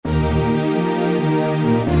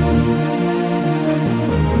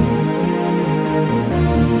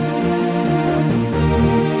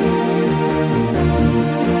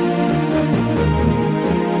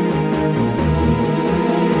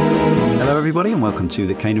everybody, and welcome to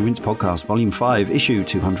the Cane and Rinse Podcast, Volume 5, Issue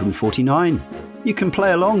 249. You can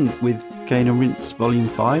play along with Cane and Rinse Volume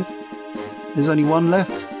 5. There's only one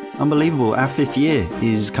left. Unbelievable. Our 5th year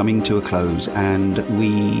is coming to a close, and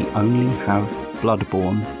we only have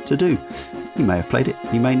Bloodborne to do. You may have played it,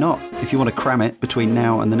 you may not. If you want to cram it between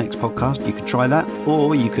now and the next podcast, you could try that,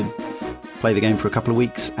 or you could play the game for a couple of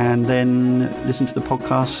weeks and then listen to the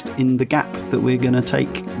podcast in the gap that we're going to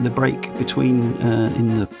take the break between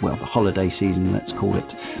the holiday season, let's call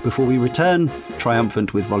it, before we return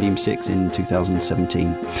triumphant with Volume 6 in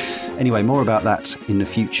 2017. Anyway, more about that in the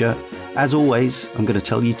future. As always, I'm going to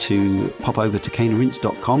tell you to pop over to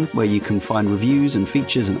caneandrinse.com, where you can find reviews and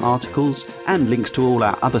features and articles and links to all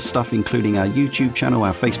our other stuff, including our YouTube channel,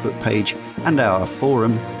 our Facebook page and our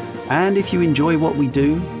forum. And if you enjoy what we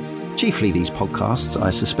do, chiefly these podcasts, I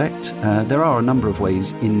suspect, there are a number of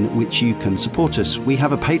ways in which you can support us. We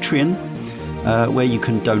have a Patreon where you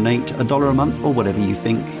can donate $1 a month or whatever you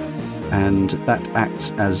think, and that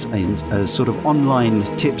acts as a sort of online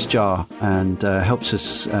tips jar and helps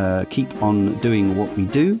us keep on doing what we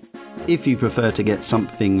do. If you prefer to get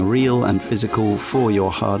something real and physical for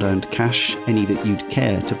your hard-earned cash, any that you'd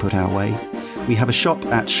care to put our way, we have a shop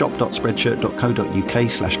at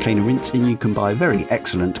shop.spreadshirt.co.uk/caneandrinse, and you can buy very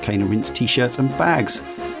excellent Cane and Rinse t-shirts and bags,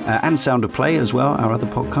 and Sound of Play as well, our other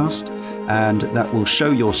podcast, and that will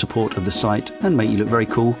show your support of the site and make you look very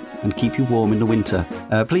cool and keep you warm in the winter.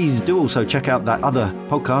 Please do also check out that other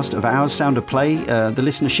podcast of ours, Sound of Play. The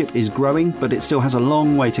listenership is growing, but it still has a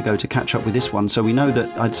long way to go to catch up with this one. So we know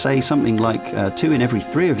that I'd say something like 2 in every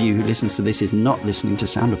 3 of you who listens to this is not listening to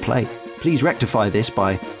Sound of Play. Please rectify this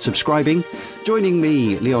by subscribing. Joining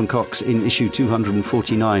me, Leon Cox, in issue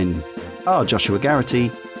 249 are Joshua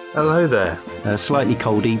Garrity. Hello there. Slightly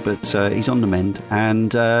coldy, but he's on the mend.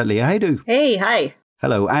 And Leah Haydu. Hey, hi.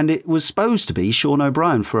 Hello, and it was supposed to be Sean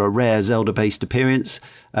O'Brien for a rare Zelda-based appearance,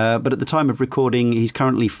 but at the time of recording, he's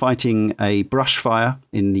currently fighting a brush fire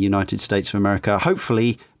in the United States of America.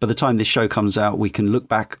 Hopefully, by the time this show comes out, we can look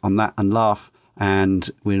back on that and laugh, and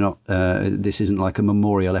we're not. This isn't like a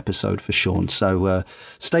memorial episode for Sean, so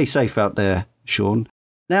stay safe out there, Sean.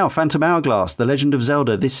 Now, Phantom Hourglass, The Legend of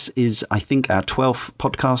Zelda. This is, I think, our 12th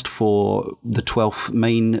podcast for the 12th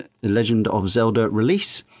main Legend of Zelda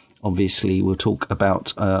release. Obviously, we'll talk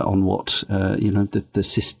about on what,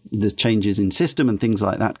 the changes in system and things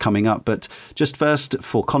like that coming up. But just first,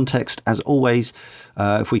 for context, as always,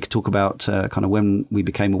 if we could talk about kind of when we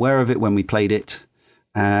became aware of it, when we played it,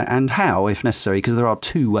 and how, if necessary, because there are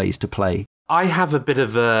 2 ways to play. I have a bit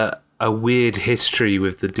of a weird history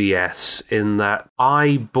with the DS in that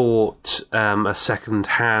I bought a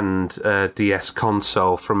second-hand DS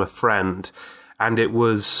console from a friend, and it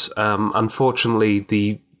was unfortunately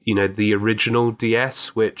the original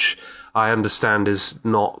DS, which I understand is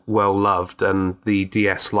not well loved, and the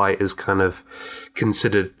DS Lite is kind of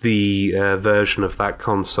considered the version of that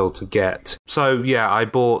console to get. So yeah, I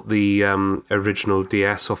bought the original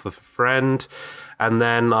DS off of a friend, and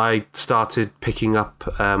then I started picking up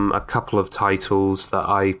a couple of titles that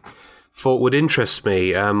I thought would interest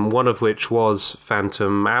me, one of which was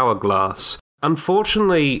Phantom Hourglass.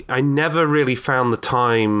 Unfortunately, I never really found the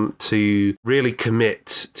time to really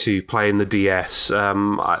commit to playing the DS.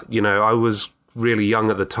 I was really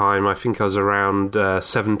young at the time. I think I was around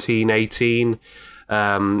 17, 18.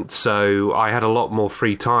 So I had a lot more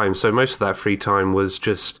free time. So most of that free time was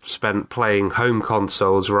just spent playing home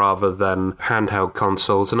consoles rather than handheld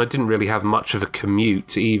consoles. And I didn't really have much of a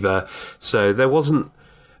commute either. So there wasn't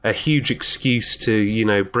a huge excuse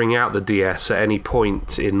to, bring out the DS at any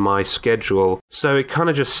point in my schedule. So it kind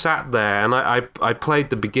of just sat there, and I played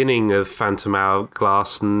the beginning of Phantom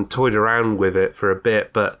Hourglass and toyed around with it for a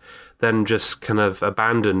bit, but then just kind of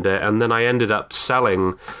abandoned it. And then I ended up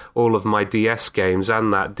selling all of my DS games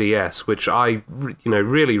and that DS, which I,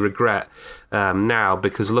 really regret now,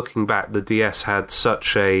 because looking back, the DS had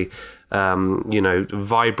such a,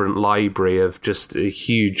 vibrant library of just a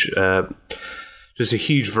huge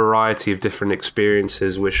variety of different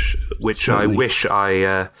experiences, which I wish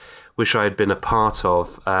I had been a part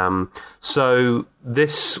of. So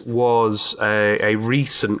this was a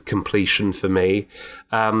recent completion for me.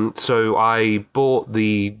 So I bought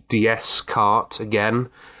the DS cart again,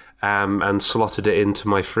 and slotted it into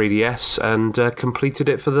my 3DS and completed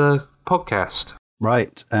it for the podcast.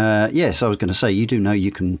 Right. Yes, I was going to say, you do know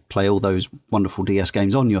you can play all those wonderful DS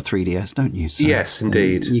games on your 3DS, don't you? So, yes,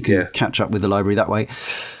 indeed. You can catch up with the library that way.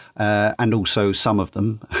 And also some of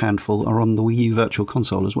them, a handful, are on the Wii U Virtual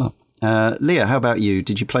Console as well. Leah, how about you?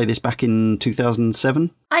 Did you play this back in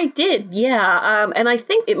 2007? I did, yeah. And I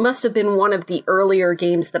think it must have been one of the earlier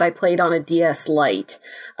games that I played on a DS Lite,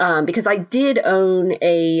 because I did own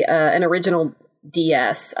an original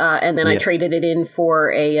DS, and then I traded it in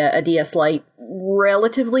for a DS Lite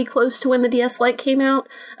relatively close to when the DS Lite came out,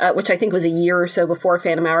 which I think was a year or so before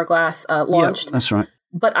Phantom Hourglass launched. Yeah, that's right.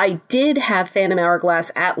 But I did have Phantom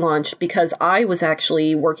Hourglass at launch because I was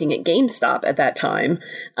actually working at GameStop at that time.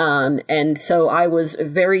 And so I was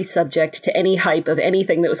very subject to any hype of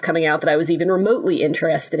anything that was coming out that I was even remotely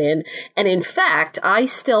interested in. And in fact, I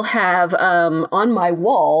still have on my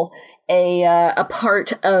wall a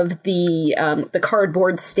part of the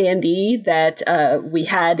cardboard standee that we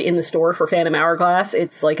had in the store for Phantom Hourglass.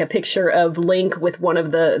 It's like a picture of Link with one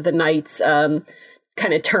of the knights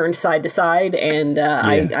kind of turned side to side, and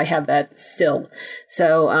I have that still.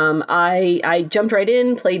 So I jumped right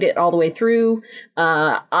in, played it all the way through.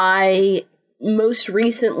 I most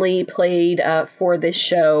recently played for this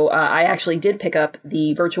show. I actually did pick up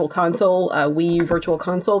the Virtual Console, Wii U Virtual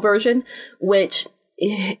Console version, which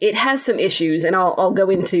it has some issues, and I'll go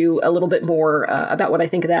into a little bit more about what I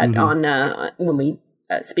think of that on when we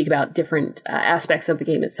speak about different aspects of the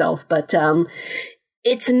game itself. But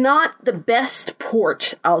it's not the best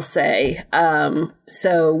port, I'll say.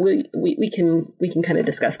 So we can kind of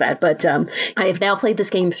discuss that. But I have now played this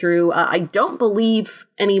game through. I don't believe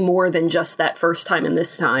any more than just that first time and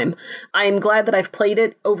this time. I'm glad that I've played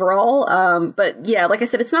it overall. But yeah, like I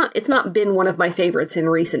said, it's not been one of my favorites in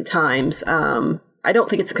recent times. I don't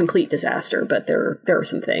think it's a complete disaster, but there are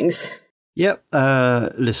some things. Yep.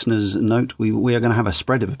 Listeners, note we are going to have a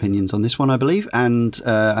spread of opinions on this one, I believe, and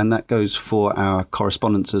that goes for our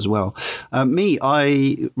correspondence as well.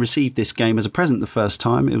 I received this game as a present the first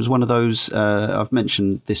time. It was one of those, I've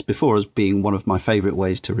mentioned this before as being one of my favourite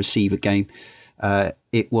ways to receive a game.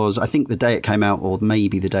 It was, I think, the day it came out, or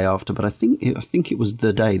maybe the day after, but I think it was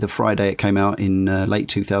the Friday it came out in late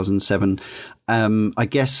 2007. I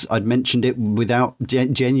guess I'd mentioned it without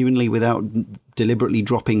genuinely, without deliberately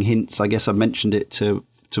dropping hints. I guess I mentioned it to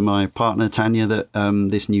my partner Tanya that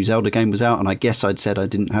this new Zelda game was out, and I guess I'd said I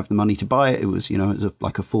didn't have the money to buy it. It was,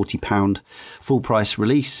 like a £40 full price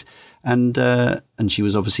release. And she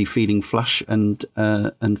was obviously feeling flush and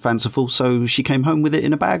fanciful, so she came home with it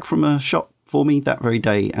in a bag from a shop for me that very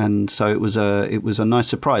day, and so it was a nice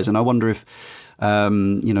surprise. And I wonder if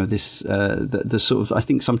this the sort of, I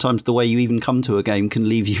think sometimes the way you even come to a game can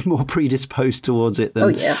leave you more predisposed towards it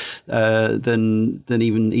than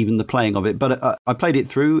even the playing of it. But I played it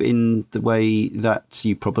through in the way that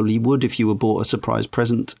you probably would if you were bought a surprise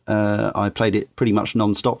present. I played it pretty much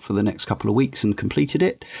non-stop for the next couple of weeks and completed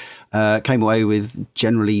it. Came away with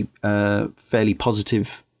generally fairly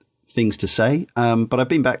positive things to say, but I've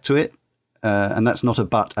been back to it. And that's not a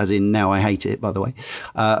but, as in now I hate it, by the way.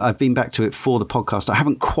 I've been back to it for the podcast. I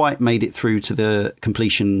haven't quite made it through to the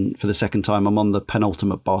completion for the second time. I'm on the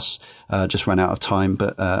penultimate boss, just ran out of time,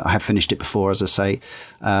 but I have finished it before, as I say.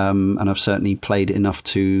 And I've certainly played it enough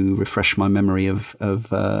to refresh my memory of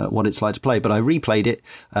what it's like to play. But I replayed it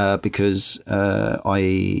because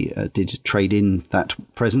I did trade in that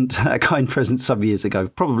kind present some years ago,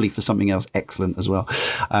 probably for something else excellent as well.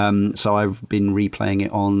 So I've been replaying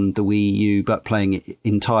it on the Wii U, but playing it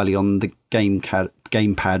entirely on the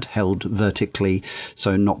gamepad held vertically,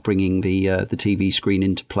 so not bringing the TV screen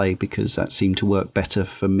into play, because that seemed to work better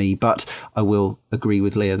for me. But I will agree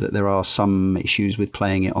with Leah that there are some issues with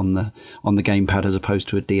playing it on the gamepad as opposed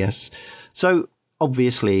to a DS. So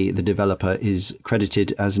obviously the developer is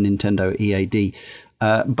credited as Nintendo EAD.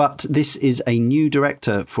 But this is a new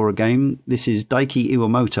director for a game. This is Daiki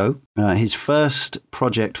Iwamoto, his first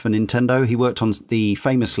project for Nintendo. He worked on the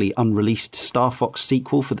famously unreleased Star Fox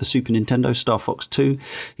sequel for the Super Nintendo, Star Fox 2.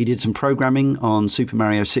 He did some programming on Super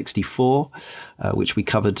Mario 64, which we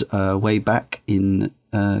covered way back in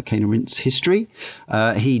Kane and Rince history.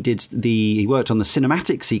 He worked on the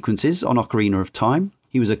cinematic sequences on Ocarina of Time.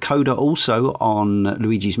 He was a coder also on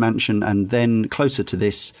Luigi's Mansion, and then closer to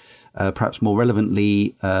this, perhaps more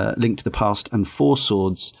relevantly, Link to the Past and Four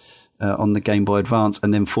Swords on the Game Boy Advance,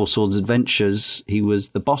 and then Four Swords Adventures. He was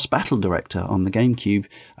the boss battle director on the GameCube,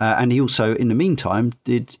 and he also, in the meantime,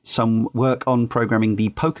 did some work on programming the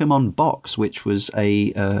Pokemon Box, which was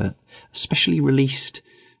a specially released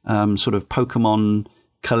sort of Pokemon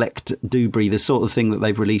collect debris, the sort of thing that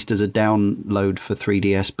they've released as a download for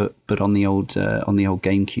 3DS, but on the old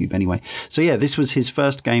GameCube anyway. So yeah, this was his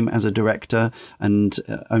first game as a director, and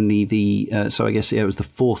only so I guess it was the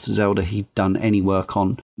fourth Zelda he'd done any work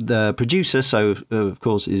on. The producer, so of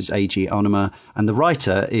course, is Eiji Aonuma, and the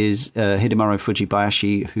writer is Hidemaru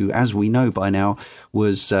Fujibayashi, who, as we know by now,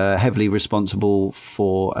 was heavily responsible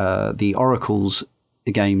for the Oracle's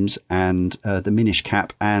games and the Minish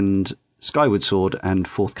Cap and Skyward Sword and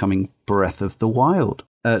forthcoming Breath of the Wild.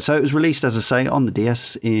 So it was released, as I say, on the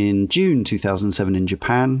DS in June 2007 in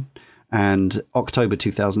Japan, and October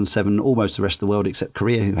 2007, almost the rest of the world except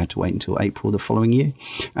Korea, who had to wait until April the following year.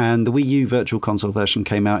 And the Wii U Virtual Console version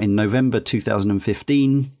came out in November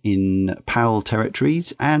 2015 in PAL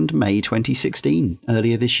territories, and May 2016,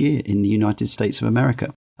 earlier this year, in the United States of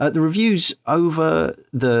America. The reviews over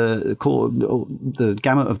the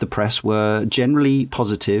gamut of the press were generally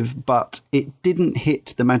positive, but it didn't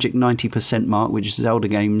hit the magic 90% mark, which Zelda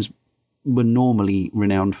games were normally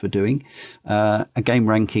renowned for doing, a game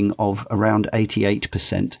ranking of around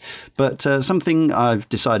 88%. But something I've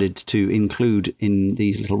decided to include in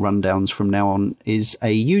these little rundowns from now on is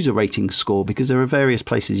a user rating score, because there are various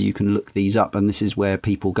places you can look these up, and this is where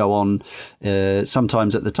people go on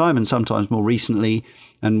sometimes at the time and sometimes more recently,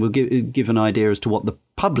 and we'll give an idea as to what the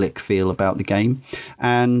public feel about the game.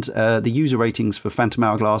 And the user ratings for Phantom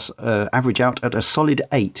Hourglass average out at a solid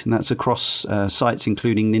 8, and that's across sites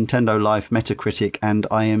including Nintendo Life, Metacritic, and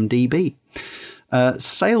IMDb.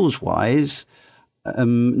 Sales-wise,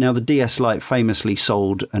 now the DS Lite famously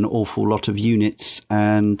sold an awful lot of units,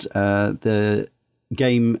 and the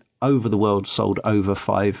game over the world sold over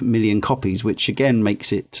 5 million copies, which again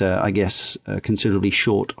makes it, I guess, considerably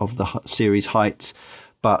short of the series heights,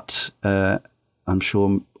 but I'm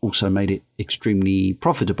sure also made it extremely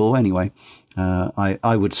profitable anyway.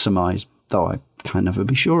 I would surmise, though I can never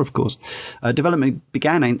be sure, of course. Development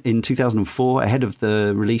began in 2004, ahead of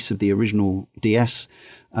the release of the original DS.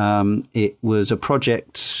 It was a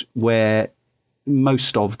project where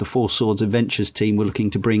most of the Four Swords Adventures team were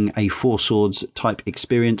looking to bring a Four Swords type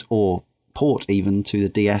experience, or port even, to the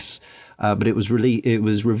DS. But it was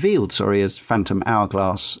revealed as Phantom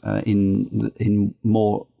Hourglass in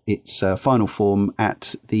more its final form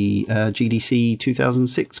at the GDC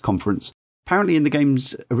 2006 conference. Apparently in the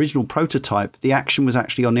game's original prototype, the action was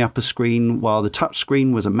actually on the upper screen, while the touch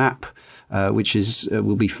screen was a map, which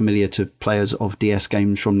will be familiar to players of DS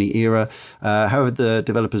games from the era. However, the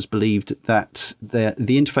developers believed that the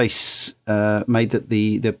interface made that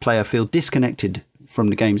the player feel disconnected from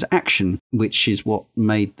the game's action, which is what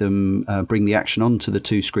made them bring the action onto the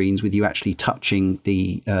two screens, with you actually touching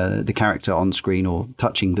the character on screen, or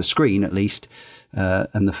touching the screen at least,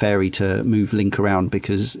 and the fairy to move Link around,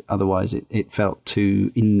 because otherwise it felt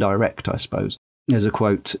too indirect, I suppose. There's a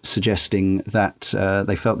quote suggesting that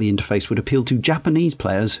they felt the interface would appeal to Japanese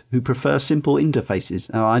players who prefer simple interfaces.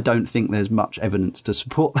 Now, I don't think there's much evidence to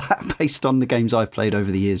support that based on the games I've played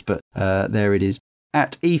over the years, but there it is.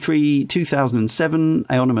 At E3 2007,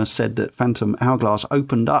 Aonuma said that Phantom Hourglass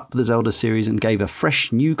opened up the Zelda series and gave a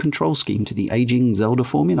fresh new control scheme to the aging Zelda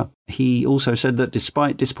formula. He also said that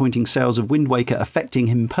despite disappointing sales of Wind Waker affecting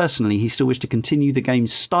him personally, he still wished to continue the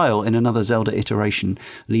game's style in another Zelda iteration,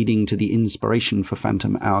 leading to the inspiration for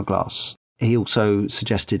Phantom Hourglass. He also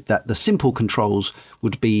suggested that the simple controls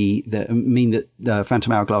would mean that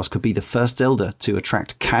Phantom Hourglass could be the first Zelda to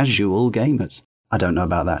attract casual gamers. I don't know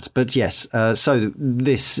about that, but yes, so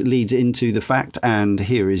this leads into the fact, and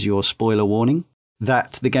here is your spoiler warning,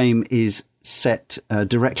 that the game is set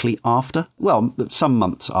directly after, well, some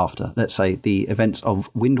months after, let's say, the events of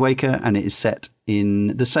Wind Waker, and it is set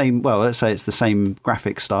in the same, well, let's say it's the same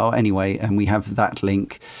graphic style anyway, and we have that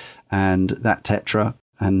Link and that Tetra,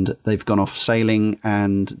 and they've gone off sailing,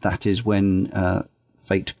 and that is when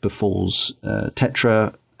fate befalls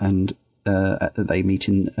Tetra, and they meet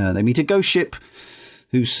a ghost ship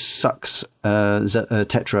who sucks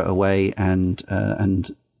Tetra away,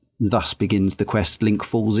 and thus begins the quest. Link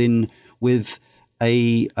falls in with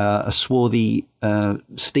a swarthy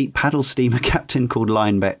steep paddle steamer captain called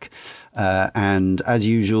Linebeck, and as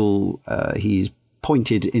usual, he's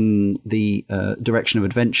pointed in the direction of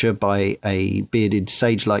adventure by a bearded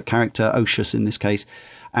sage-like character, Oshus in this case,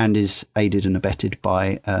 and is aided and abetted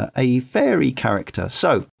by a fairy character.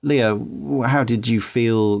 So, Leah, how did you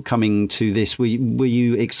feel coming to this? Were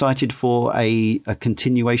you excited for a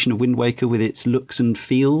continuation of Wind Waker with its looks and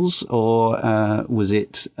feels, or was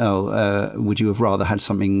it? Would you have rather had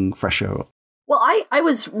something fresher? Well, I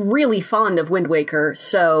was really fond of Wind Waker,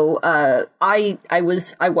 so I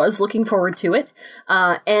was looking forward to it,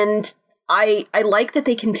 and I like that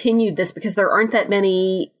they continued this because there aren't that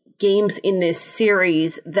many games in this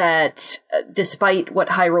series that, despite what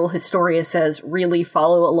Hyrule Historia says, really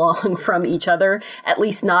follow along from each other. At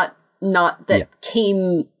least not that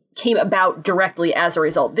came about directly as a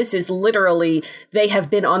result. This is literally, they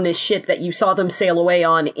have been on this ship that you saw them sail away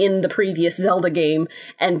on in the previous Zelda game,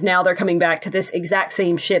 and now they're coming back to this exact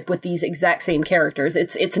same ship with these exact same characters.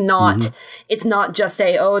 It's not just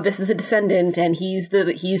this is a descendant and he's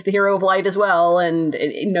the hero of light as well, and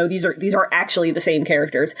these are actually the same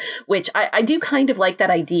characters, which I do kind of like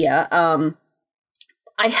that idea.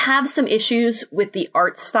 I have some issues with the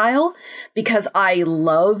art style because I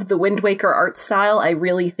love the Wind Waker art style. I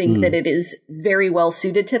really think that it is very well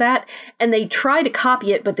suited to that. And they try to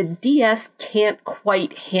copy it, but the DS can't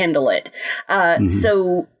quite handle it.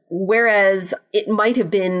 So whereas it might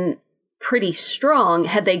have been pretty strong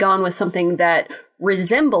had they gone with something that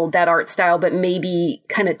resembled that art style, but maybe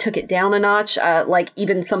kind of took it down a notch, like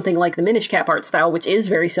even something like the Minish Cap art style, which is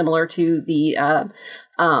very similar to the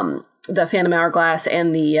Phantom Hourglass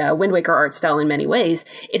and the Wind Waker art style in many ways.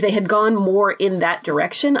 If they had gone more in that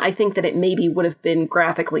direction, I think that it maybe would have been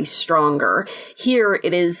graphically stronger. Here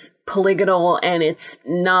it is polygonal and it's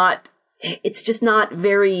just not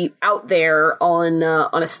very out there on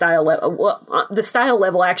a style level. Well, the style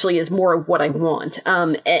level actually is more of what I want.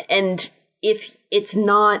 And if it's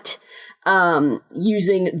not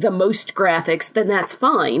using the most graphics, then that's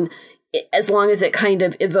fine, as long as it kind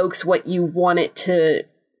of evokes what you want it to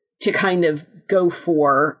kind of go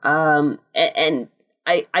for. And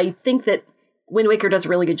I think that Wind Waker does a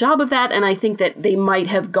really good job of that, and I think that they might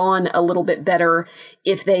have gone a little bit better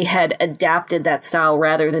if they had adapted that style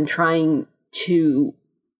rather than trying to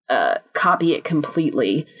copy it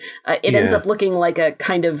completely. It ends up looking like a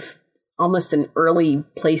kind of almost an early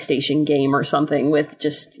PlayStation game or something, with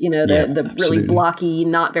just, the really blocky,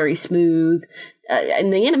 not very smooth.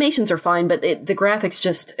 And the animations are fine, but the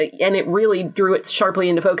graphics and it really drew it sharply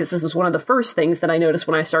into focus. This was one of the first things that I noticed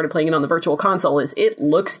when I started playing it on the Virtual Console, is it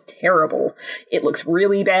looks terrible. It looks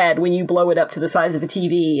really bad when you blow it up to the size of a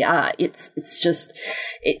TV.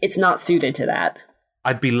 It's not suited to that.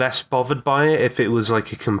 I'd be less bothered by it if it was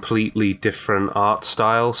like a completely different art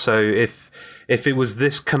style. So if it was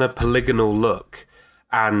this kind of polygonal look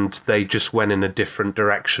and they just went in a different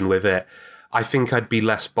direction with it, I think I'd be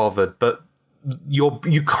less bothered. But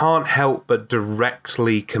you can't help but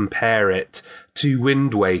directly compare it to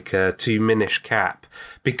Wind Waker, to Minish Cap,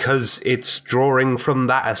 because it's drawing from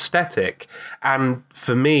that aesthetic. And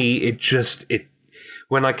for me,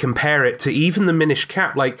 when I compare it to even the Minish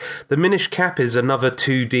Cap, like the Minish Cap is another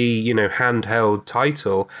 2D, handheld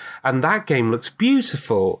title, and that game looks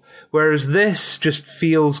beautiful. Whereas this just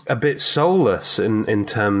feels a bit soulless in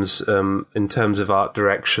terms of art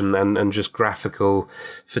direction and just graphical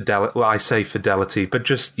fidelity. Well, I say fidelity, but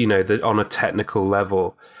just on a technical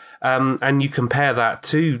level. And you compare that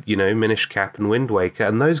to Minish Cap and Wind Waker,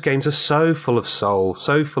 and those games are so full of soul,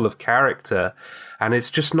 so full of character. And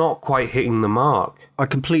it's just not quite hitting the mark. I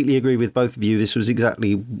completely agree with both of you. This was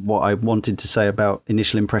exactly what I wanted to say about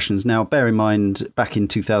initial impressions. Now, bear in mind, back in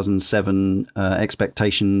 2007,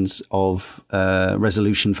 expectations of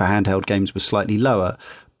resolution for handheld games were slightly lower.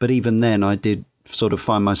 But even then, I did sort of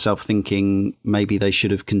find myself thinking maybe they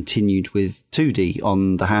should have continued with 2D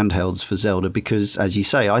on the handhelds for Zelda. Because, as you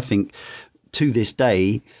say, I think to this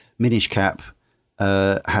day, Minish Cap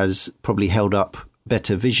has probably held up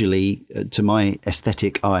better visually to my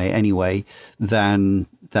aesthetic eye anyway than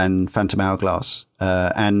Phantom Hourglass,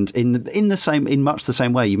 and in much the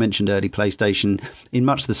same way you mentioned early PlayStation, in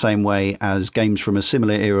much the same way as games from a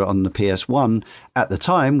similar era on the PS1. At the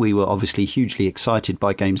time, we were obviously hugely excited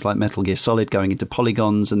by games like Metal Gear Solid going into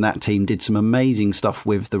polygons, and that team did some amazing stuff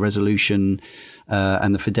with the resolution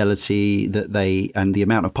and the fidelity and the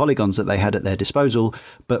amount of polygons that they had at their disposal.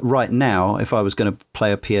 But right now, if I was going to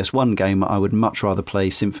play a PS1 game, I would much rather play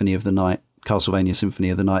Castlevania Symphony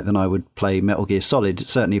of the Night than I would play Metal Gear Solid.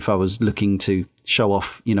 Certainly if I was looking to show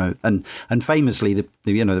off, and famously the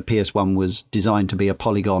PS1 was designed to be a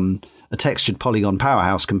textured polygon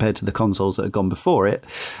powerhouse compared to the consoles that had gone before it.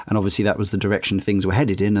 And obviously that was the direction things were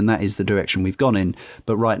headed in, and that is the direction we've gone in.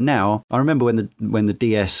 But right now, I remember when the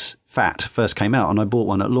DS Fat first came out and I bought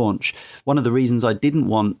one at launch, one of the reasons I didn't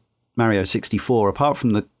want Mario 64, apart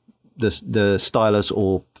from the stylus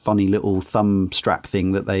or funny little thumb strap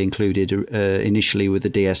thing that they included initially with the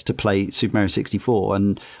DS to play Super Mario 64,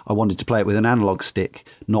 and I wanted to play it with an analog stick,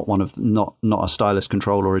 not a stylus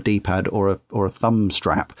control or a D-pad or a thumb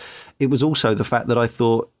strap. It was also the fact that I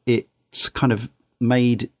thought it's kind of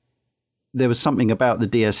there was something about the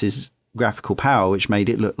DS's graphical power, which made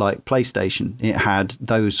it look like PlayStation. It had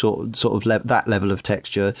those that level of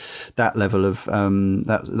texture, that level of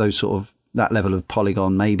that level of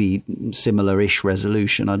polygon, maybe similar-ish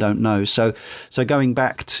resolution. I don't know. So going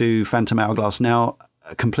back to Phantom Hourglass now,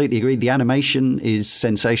 I completely agree. The animation is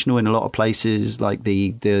sensational in a lot of places, like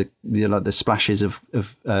the splashes of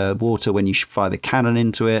water when you fire the cannon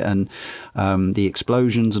into it, and the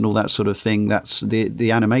explosions and all that sort of thing. That's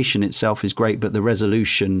the animation itself is great, but the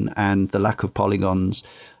resolution and the lack of polygons,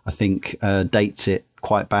 I think, dates it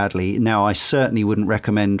quite badly. Now, I certainly wouldn't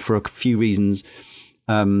recommend, for a few reasons.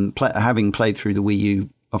 Having played through the Wii U,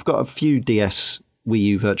 I've got a few DS Wii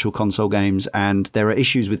U Virtual Console games, and there are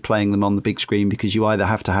issues with playing them on the big screen because you either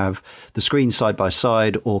have to have the screens side by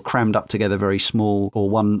side or crammed up together very small, or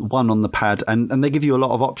one on the pad, and they give you a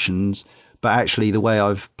lot of options. But actually, the way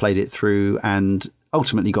I've played it through and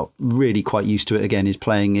ultimately got really quite used to it again is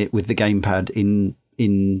playing it with the gamepad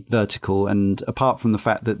in vertical. And apart from the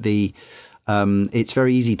fact that it's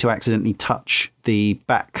very easy to accidentally touch the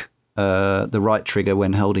back, the right trigger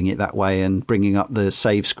when holding it that way and bringing up the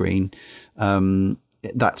save screen,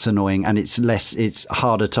 that's annoying, and it's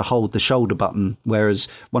harder to hold the shoulder button, whereas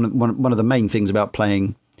one of the main things about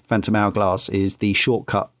playing Phantom Hourglass is the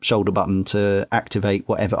shortcut shoulder button to activate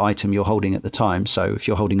whatever item you're holding at the time. So if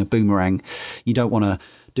you're holding a boomerang, you don't want to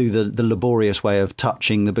do the laborious way of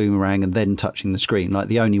touching the boomerang and then touching the screen. Like,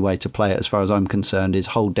 the only way to play it, as far as I'm concerned, is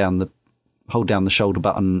hold down the shoulder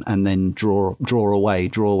button and then draw away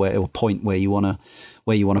or point where you want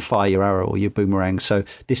to fire your arrow or your boomerang. So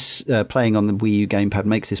this playing on the Wii U gamepad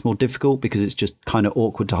makes this more difficult because it's just kind of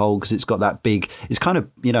awkward to hold, because it's got that big, it's kind of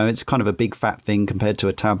a big fat thing compared to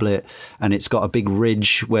a tablet, and it's got a big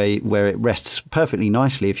ridge where it rests perfectly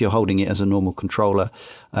nicely if you're holding it as a normal controller,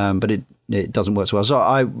 but it doesn't work so well.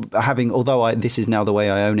 So this is now the way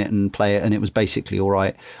I own it and play it, and it was basically all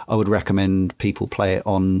right, I would recommend people play it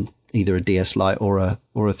on either a DS Lite or a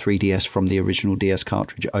 3DS from the original DS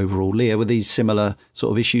cartridge overall. Leah, were these similar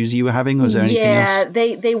sort of issues you were having, or was there anything else?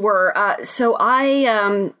 Yeah, they were. So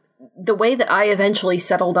the way that I eventually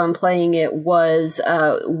settled on playing it was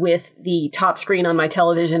with the top screen on my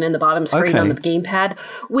television and the bottom screen on the gamepad,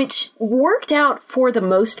 which worked out for the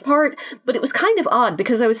most part, but it was kind of odd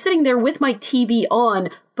because I was sitting there with my TV on,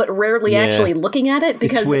 but rarely actually looking at it.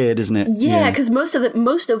 Because it's weird, isn't it? Yeah, because most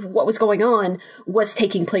of what was going on was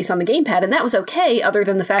taking place on the gamepad, and that was okay, other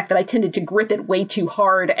than the fact that I tended to grip it way too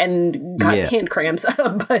hard and got hand cramps.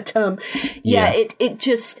 But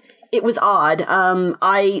it was odd.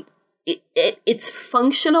 It's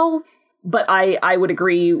functional, but I would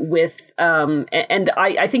agree with, and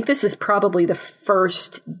I think this is probably the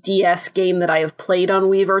first DS game that I have played on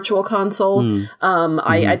Wii Virtual Console.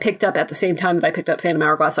 I picked up, at the same time that I picked up Phantom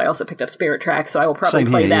Hourglass, I also picked up Spirit Tracks, so I will probably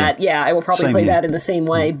play that. Yeah, I will probably play that in the same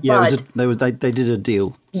way. Yeah, they did a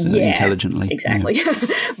deal. Intelligently, exactly.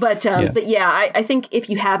 But I think if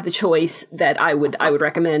you have the choice, that I would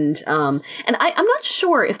recommend. And I'm not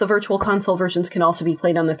sure if the Virtual Console versions can also be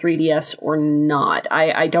played on the 3DS or not.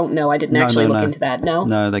 I don't know. I didn't actually look into that.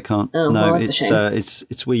 No, they can't. Oh, no, well, that's a shame.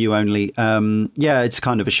 It's Wii U only. It's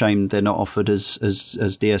kind of a shame they're not offered as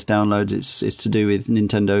DS downloads. It's to do with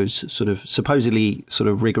Nintendo's sort of supposedly sort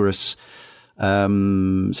of rigorous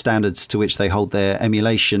standards to which they hold their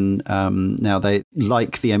emulation. Now they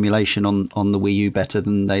like the emulation on the Wii U better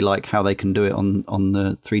than they like how they can do it on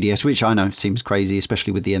the 3DS, which I know seems crazy,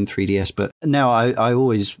 especially with the N3DS. But now I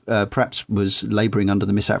always perhaps was labouring under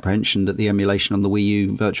the misapprehension that the emulation on the Wii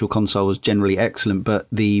U Virtual Console was generally excellent, but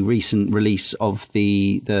the recent release of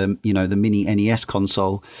the mini NES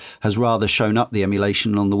console has rather shown up the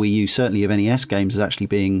emulation on the Wii U, certainly of NES games, as actually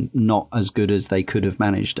being not as good as they could have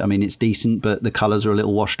managed. I mean, it's decent, but the colours are a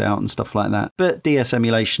little washed out and stuff like that. But DS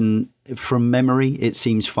emulation, from memory, it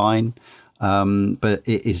seems fine. But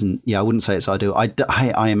it isn't. Yeah, I wouldn't say it's ideal.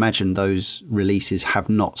 I imagine those releases have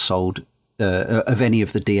not sold of any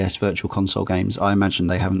of the DS Virtual Console games. I imagine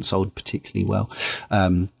they haven't sold particularly well,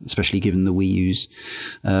 especially given the Wii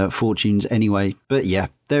U's fortunes anyway. But yeah,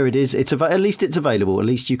 there it is. At least it's available. At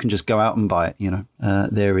least you can just go out and buy it.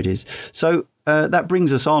 There it is. So that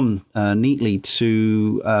brings us on neatly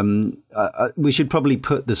to we should probably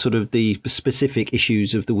put the sort of the specific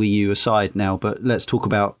issues of the Wii U aside now, but let's talk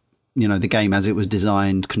about the game as it was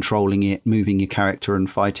designed, controlling it, moving your character and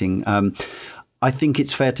fighting. I think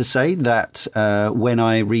it's fair to say that when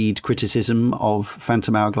I read criticism of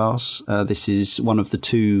Phantom Hourglass, this is one of the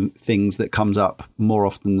two things that comes up more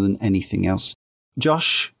often than anything else.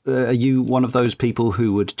 Josh, are you one of those people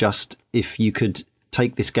who would just, if you could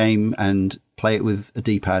take this game and play it with a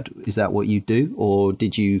D-pad, is that what you do? Or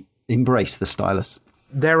did you embrace the stylus?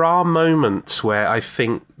 there are moments where I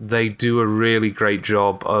think they do a really great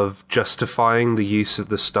job of justifying the use of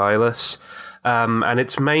the stylus. And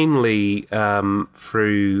it's mainly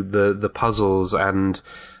through the puzzles and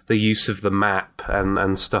the use of the map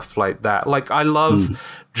and stuff like that. Like, I love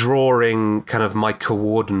drawing kind of my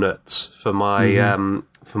coordinates for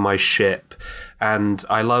my ship. And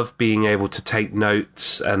I love being able to take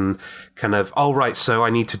notes and kind of, oh, right, so I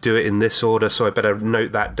need to do it in this order, so I better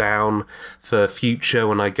note that down for future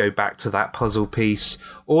when I go back to that puzzle piece.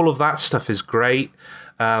 All of that stuff is great.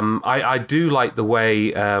 I do like the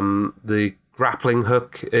way the grappling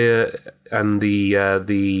hook and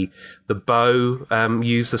the bow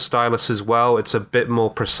use the stylus as well. It's a bit more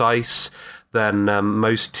precise than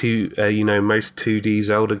most 2D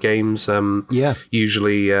Zelda games.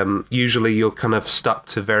 Usually you're kind of stuck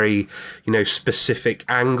to very specific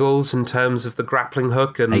angles in terms of the grappling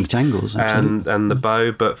hook and 8 angles and the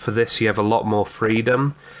bow. But for this, you have a lot more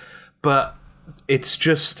freedom. But it's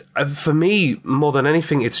just, for me, more than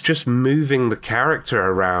anything, it's just moving the character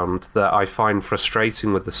around that I find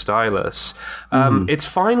frustrating with the stylus. It's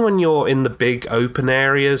fine when you're in the big open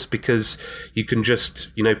areas because you can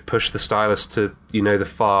just, push the stylus to, the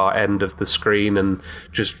far end of the screen and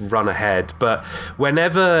just run ahead. But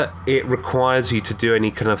whenever it requires you to do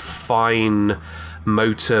any kind of fine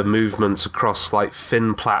motor movements across like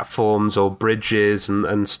thin platforms or bridges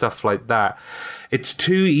and stuff like that, it's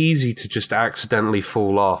too easy to just accidentally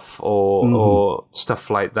fall off or stuff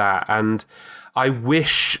like that. And I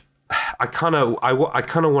wish I kind of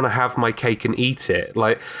want to have my cake and eat it.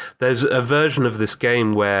 Like, there's a version of this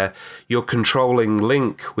game where you're controlling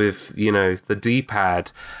Link with, the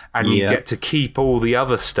D-pad, and you get to keep all the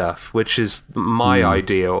other stuff, which is my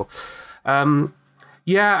ideal.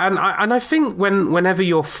 Yeah, and I think whenever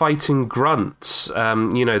you're fighting grunts,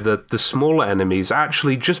 the smaller enemies,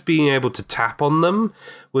 actually just being able to tap on them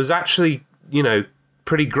was actually,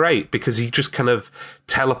 pretty great, because he just kind of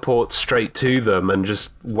teleports straight to them and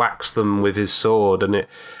just whacks them with his sword, and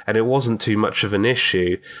it wasn't too much of an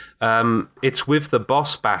issue. It's with the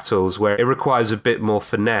boss battles where it requires a bit more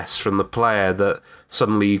finesse from the player that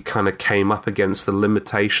suddenly kind of came up against the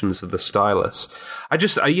limitations of the stylus. I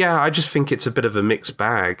just think it's a bit of a mixed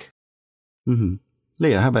bag.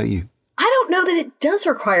 Leah, how about you? I don't know that it does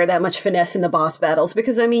require that much finesse in the boss battles,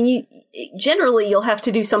 because, I mean, generally you'll have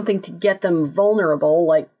to do something to get them vulnerable,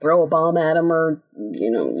 like throw a bomb at them or,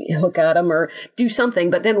 hook at them or do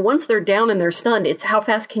something. But then once they're down and they're stunned, it's how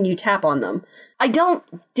fast can you tap on them. I don't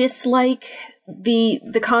dislike the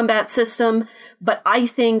combat system, but I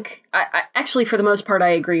think, I actually, for the most part, I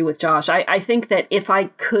agree with Josh. I think that if I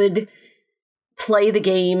could play the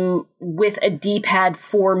game with a D-pad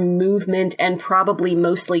for movement and probably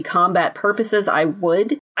mostly combat purposes, I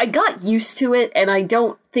would. I got used to it, and I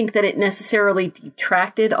don't think that it necessarily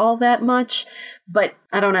detracted all that much, but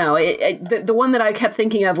I don't know. The one that I kept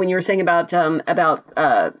thinking of when you were saying about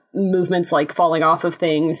movements like falling off of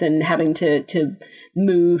things and having to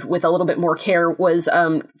move with a little bit more care was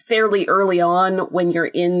fairly early on when you're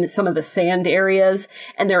in some of the sand areas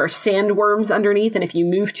and there are sandworms underneath, and if you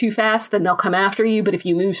move too fast, then they'll come after you, but if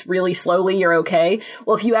you move really slowly, you're okay.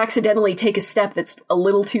 Well, if you accidentally take a step that's a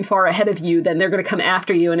little too far ahead of you, then they're going to come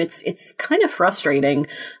after you, and it's kind of frustrating.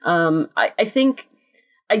 I think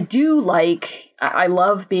I do I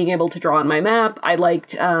love being able to draw on my map. I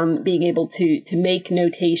liked being able to make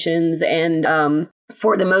notations, and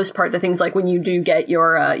for the most part, the things like when you do get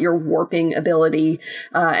your warping ability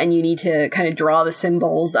and you need to kind of draw the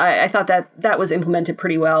symbols, I thought that was implemented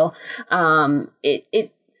pretty well.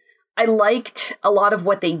 I liked a lot of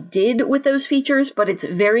what they did with those features, but it's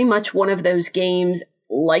very much one of those games,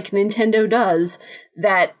 like Nintendo does,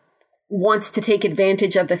 that wants to take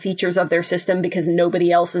advantage of the features of their system because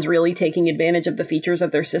nobody else is really taking advantage of the features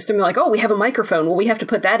of their system. They're like, oh, we have a microphone. Well, we have to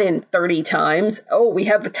put that in 30 times. Oh, we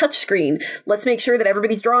have the touch screen. Let's make sure that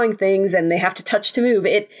everybody's drawing things and they have to touch to move.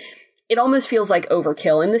 It almost feels like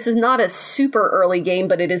overkill. And this is not a super early game,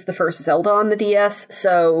 but it is the first Zelda on the DS.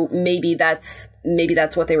 So maybe that's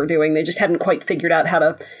what they were doing. They just hadn't quite figured out how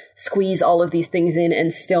to squeeze all of these things in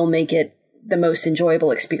and still make it the most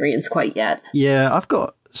enjoyable experience quite yet. Yeah, I've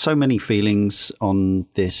got so many feelings on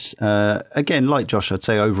this. Again, like Josh, I'd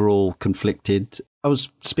say overall conflicted. I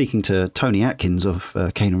was speaking to Tony Atkins of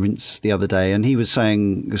Cane and Rinse the other day, and he was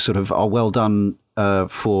saying sort of, oh, well done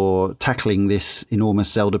for tackling this enormous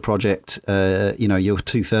Zelda project. You're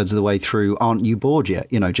 2/3 of the way through. Aren't you bored yet?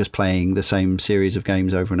 just playing the same series of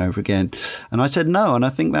games over and over again. And I said no, and I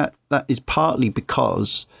think that is partly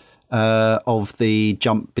because of the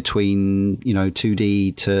jump between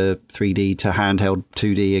 2D to 3D to handheld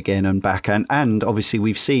 2D again and back, and obviously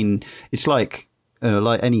we've seen it's like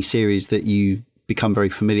like any series that you become very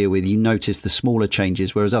familiar with, you notice the smaller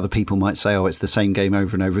changes, whereas other people might say, oh, it's the same game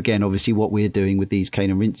over and over again. Obviously, what we're doing with these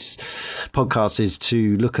Cane and Rinse podcasts is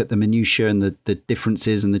to look at the minutiae and the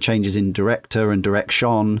differences and the changes in director and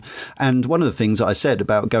direction. And one of the things that I said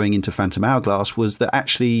about going into Phantom Hourglass was that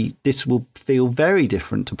actually this will feel very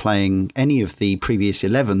different to playing any of the previous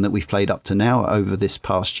 11 that we've played up to now over this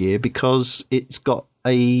past year, because it's got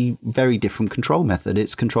a very different control method.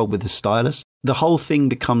 It's controlled with the stylus. The whole thing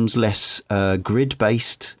becomes less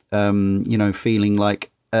grid-based, feeling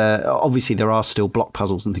like obviously there are still block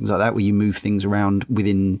puzzles and things like that where you move things around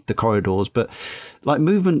within the corridors, but like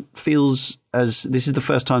movement feels as, this is the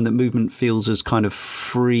first time that movement feels as kind of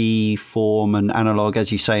free form and analog,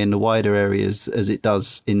 as you say, in the wider areas as it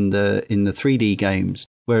does in the 3D games.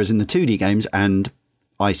 Whereas in the 2D games, and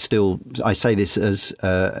I say this as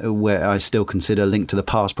where I still consider Link to the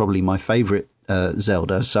Past probably my favourite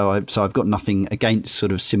Zelda. So I've got nothing against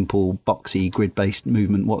sort of simple, boxy, grid-based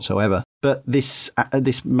movement whatsoever. But this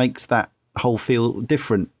makes that whole feel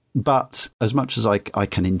different. But as much as I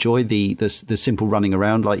can enjoy the simple running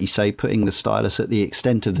around, like you say, putting the stylus at the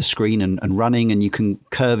extent of the screen and running, and you can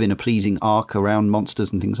curve in a pleasing arc around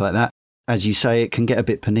monsters and things like that. As you say, it can get a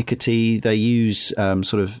bit pernickety. They use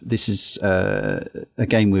this is a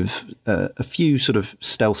game with a few sort of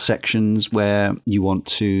stealth sections where you want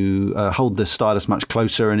to hold the stylus much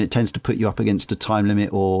closer, and it tends to put you up against a time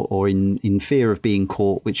limit or in fear of being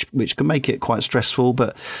caught, which can make it quite stressful.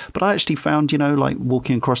 But I actually found, like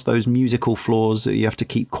walking across those musical floors that you have to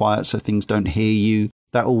keep quiet so things don't hear you,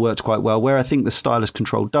 that all worked quite well. Where I think the stylus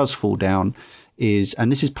control does fall down is,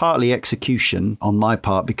 and this is partly execution on my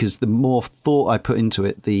part, because the more thought I put into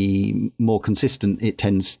it, the more consistently it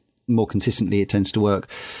tends to work.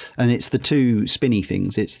 And it's the two spinny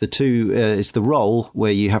things. It's the roll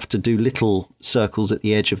where you have to do little circles at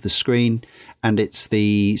the edge of the screen, and it's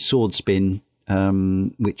the sword spin,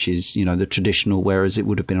 which is, the traditional, whereas it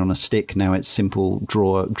would have been on a stick. Now it's simple,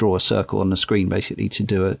 draw a circle on the screen basically to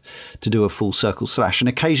do a full circle slash. And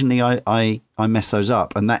occasionally I mess those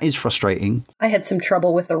up, and that is frustrating. I had some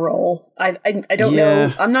trouble with the roll. I don't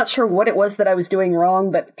know. I'm not sure what it was that I was doing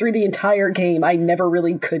wrong, but through the entire game, I never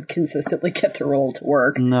really could consistently get the roll to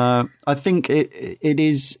work. No, I think it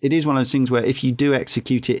is one of those things where if you do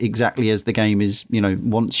execute it exactly as the game is,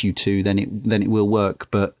 wants you to, then it will work.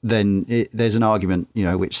 But then there's an argument,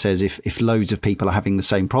 which says if loads of people are having the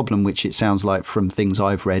same problem, which it sounds like from things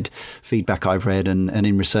I've read, feedback I've read, and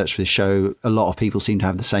in research for this show, a lot of people seem to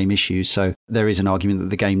have the same issues. So there is an argument that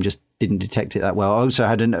the game just didn't detect it that well. I also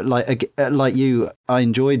had like you, I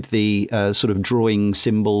enjoyed the sort of drawing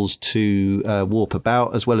symbols to warp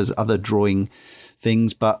about, as well as other drawing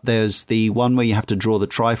things. But there's the one where you have to draw the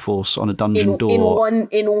Triforce on a dungeon door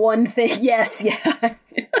in one thing. Yes, yeah.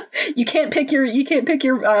 You can't pick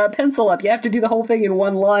your pencil up. You have to do the whole thing in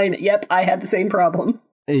one line. Yep, I had the same problem.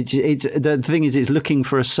 It's the thing is, it's looking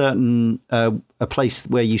for a certain a place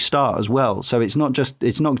where you start as well. So it's not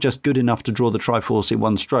just good enough to draw the Triforce in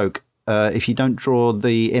one stroke. If you don't draw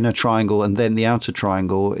the inner triangle and then the outer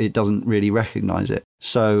triangle, it doesn't really recognize it.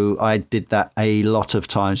 So I did that a lot of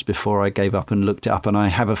times before I gave up and looked it up, and I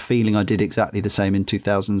have a feeling I did exactly the same in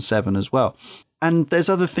 2007 as well. And there's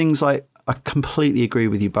other things like, I completely agree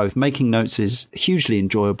with you both. Making notes is hugely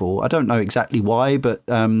enjoyable. I don't know exactly why, but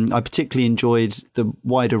I particularly enjoyed the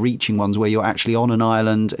wider reaching ones where you're actually on an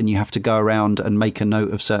island and you have to go around and make a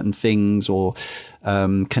note of certain things, or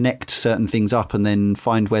connect certain things up and then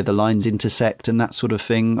find where the lines intersect and that sort of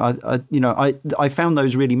thing. I found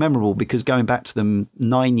those really memorable, because going back to them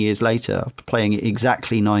 9 years later, playing it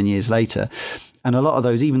exactly 9 years later, and a lot of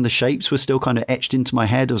those, even the shapes were still kind of etched into my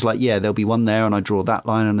head. I was like, yeah, there'll be one there and I draw that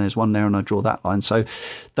line, and there's one there and I draw that line. So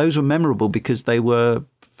those were memorable because they were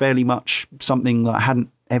fairly much something that I hadn't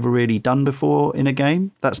ever really done before in a game.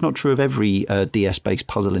 That's not true of every DS-based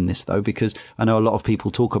puzzle in this, though, because I know a lot of people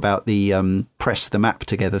talk about the press the map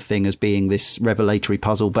together thing as being this revelatory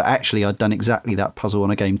puzzle, but actually I'd done exactly that puzzle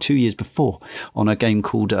on a game 2 years before, on a game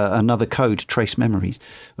called Another Code, Trace Memories,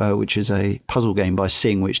 which is a puzzle game by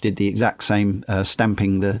Sing, which did the exact same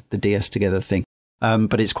stamping the DS together thing.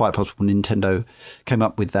 But it's quite possible Nintendo came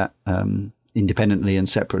up with that independently and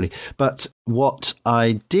separately. But what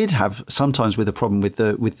I did have sometimes with a problem with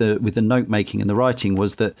the note making and the writing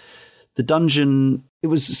was that the dungeon, it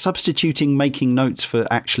was substituting making notes for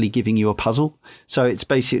actually giving you a puzzle. So it's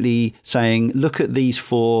basically saying, look at these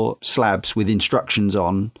 4 slabs with instructions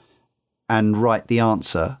on and write the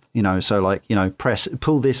answer. So like,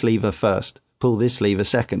 pull this lever first, pull this lever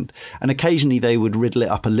second. And occasionally they would riddle it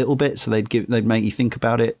up a little bit, so they'd make you think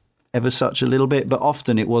about it ever such a little bit, but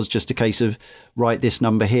often it was just a case of write this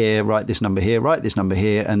number here, write this number here, write this number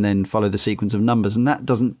here, and then follow the sequence of numbers. And that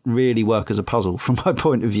doesn't really work as a puzzle from my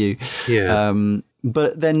point of view. Yeah.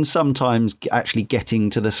 But then sometimes actually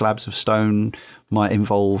getting to the slabs of stone might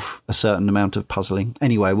involve a certain amount of puzzling.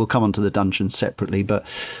 Anyway, we'll come on to the dungeons separately, but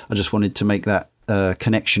I just wanted to make that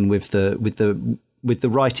connection with the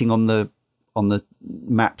writing on the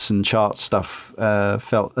maps and charts stuff.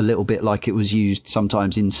 Felt a little bit like it was used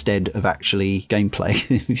sometimes instead of actually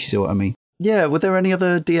gameplay. If you see what I mean. Yeah, were there any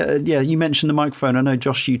other... you mentioned the microphone. I know,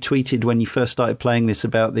 Josh, you tweeted when you first started playing this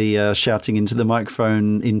about the shouting into the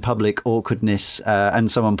microphone in public awkwardness, and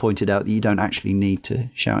someone pointed out that you don't actually need to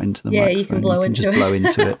shout into the microphone. Yeah, you can blow into just it. blow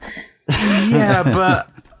into it. Yeah, but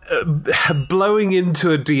blowing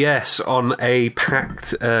into a DS on a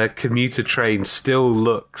packed commuter train still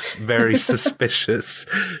looks very suspicious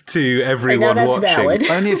to everyone watching.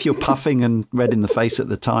 Valid. Only if you're puffing and red in the face at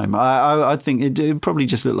the time. I think it probably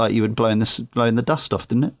just looked like you were blowing the dust off,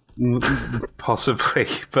 didn't it? Possibly,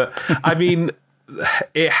 but I mean,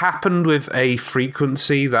 it happened with a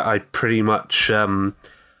frequency that I pretty much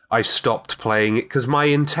I stopped playing it because my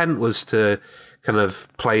intent was to kind of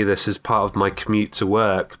play this as part of my commute to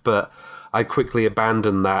work, but I quickly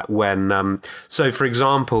abandoned that when... so, for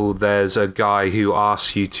example, there's a guy who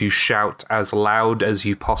asks you to shout as loud as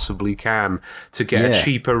you possibly can to get a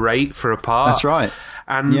cheaper rate for a part. That's right.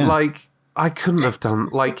 And, I couldn't have done...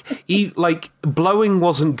 blowing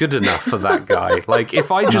wasn't good enough for that guy. If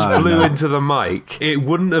I just blew into the mic, it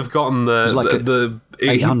wouldn't have gotten the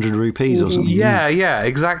 800 rupees or something. Yeah,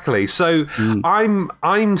 exactly. So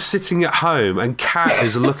I'm sitting at home and Kat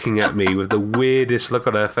is looking at me with the weirdest look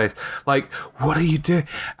on her face. What are you doing?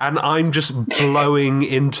 And I'm just blowing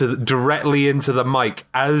directly into the mic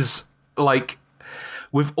as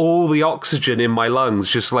with all the oxygen in my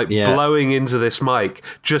lungs, just blowing into this mic,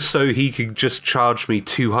 just so he could just charge me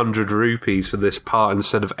 200 rupees for this part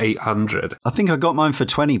instead of 800. I think I got mine for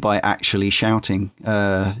 20 by actually shouting.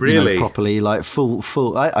 Really? Properly,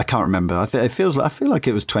 full. I can't remember. I feel like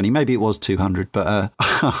it was 20. Maybe it was 200, but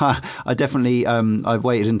I definitely I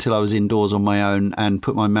waited until I was indoors on my own and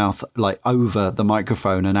put my mouth over the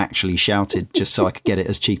microphone and actually shouted just so I could get it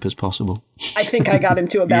as cheap as possible. I think I got him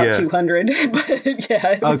to about 200, but yeah.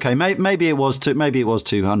 Okay, maybe it was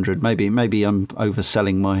 200. Maybe I'm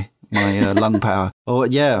overselling my lung power. Or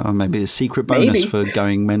maybe a secret bonus for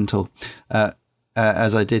going mental,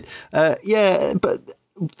 as I did. But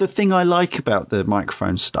the thing I like about the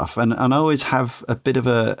microphone stuff, and I always have a bit of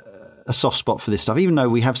a soft spot for this stuff, even though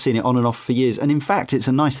we have seen it on and off for years. And in fact, it's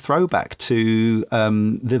a nice throwback to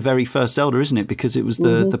the very first Zelda, isn't it? Because it was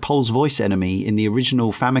the Pole's voice enemy in the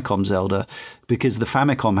original Famicom Zelda, because the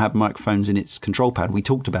Famicom had microphones in its control pad. We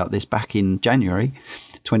talked about this back in January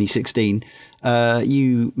 2016.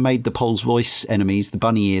 You made the Pole's voice enemies, the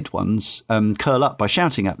bunny-eared ones, curl up by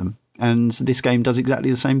shouting at them. And this game does exactly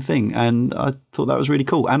the same thing. And I thought that was really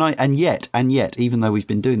cool. And yet, even though we've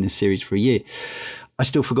been doing this series for a year, I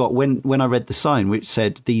still forgot when I read the sign which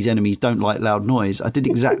said these enemies don't like loud noise. I did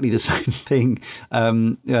exactly the same thing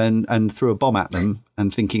and threw a bomb at them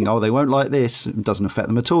and thinking, oh, they won't like this. It doesn't affect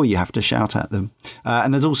them at all. You have to shout at them.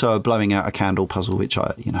 And there's also a blowing out a candle puzzle, which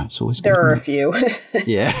it's always there are a few.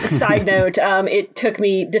 Yeah. Side note, it took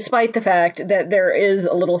me, despite the fact that there is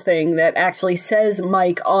a little thing that actually says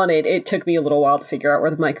mic on it, it took me a little while to figure out where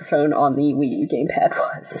the microphone on the Wii U gamepad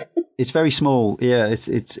was. It's very small. Yeah,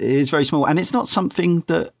 it is very small. And it's not something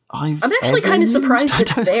that I'm actually kind of surprised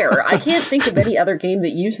it's there. I can't think of any other game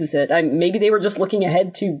that uses it. Maybe they were just looking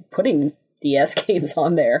ahead to putting DS games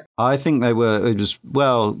on there. I think they were. It was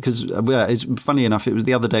because it's funny enough. It was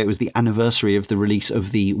the other day. It was the anniversary of the release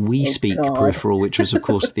of the Wii Speak peripheral, which was of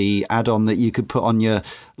course the add-on that you could put on your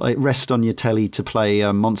rest on your telly to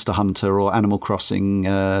play Monster Hunter or Animal Crossing.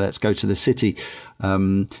 Let's Go to the City.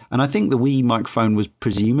 And I think the Wii microphone was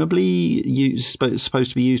presumably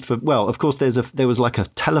supposed to be used for. Well, of course, there was like a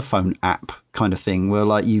telephone app kind of thing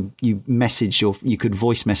where you you could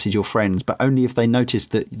voice message your friends, but only if they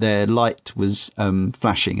noticed that their light was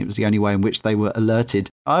flashing. It was the only way in which they were alerted.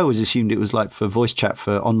 I always assumed it was for voice chat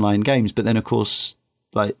for online games, but then of course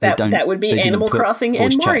that would be Animal Crossing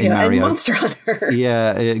and Mario and Monster Hunter.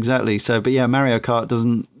 Yeah, exactly. So, but yeah, Mario Kart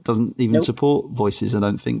doesn't even support voices, I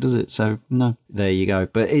don't think, does it? So no, there you go.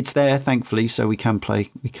 But it's there, thankfully, so we can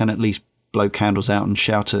play. We can at least blow candles out and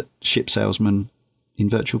shout at ship salesmen in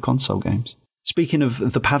Virtual Console games. Speaking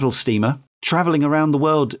of the paddle steamer, travelling around the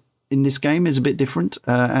world in this game is a bit different.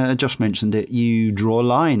 Josh mentioned it. You draw a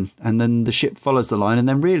line, and then the ship follows the line, and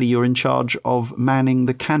then really you're in charge of manning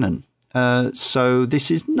the cannon. So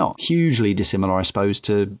this is not hugely dissimilar, I suppose,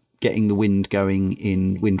 to getting the wind going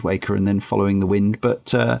in Wind Waker and then following the wind,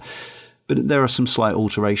 but there are some slight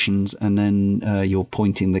alterations, and then you're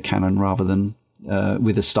pointing the cannon rather than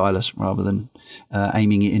with a stylus rather than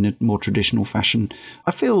aiming it in a more traditional fashion.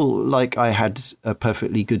 I feel like I had a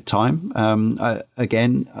perfectly good time. I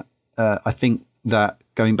think that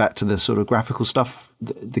going back to the sort of graphical stuff,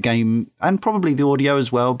 the game, and probably the audio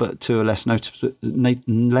as well, but to a less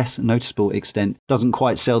noticeable extent, doesn't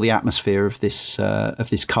quite sell the atmosphere of this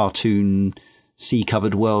cartoon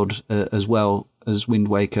sea-covered world as well as Wind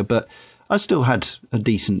Waker. But I still had a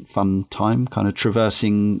decent fun time kind of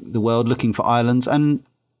traversing the world, looking for islands. And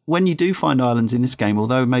when you do find islands in this game,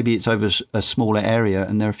 although maybe it's over a smaller area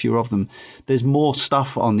and there are fewer of them, there's more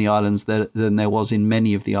stuff on the islands than there was in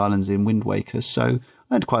many of the islands in Wind Waker. So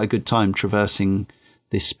I had quite a good time traversing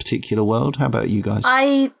this particular world. How about you guys?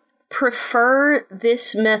 I prefer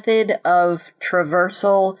this method of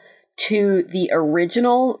traversal to the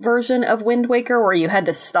original version of Wind Waker, where you had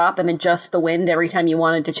to stop and adjust the wind every time you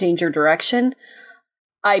wanted to change your direction.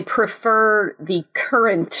 I prefer the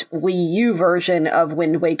current Wii U version of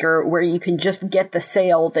Wind Waker, where you can just get the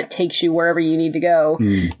sail that takes you wherever you need to go.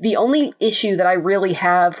 The only issue that I really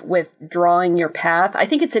have with drawing your path, I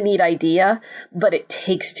think it's a neat idea, but it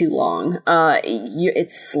takes too long.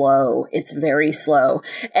 It's slow. It's very slow.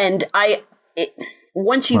 And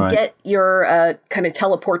once you get your kind of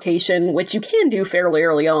teleportation, which you can do fairly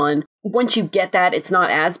early on, once you get that, it's not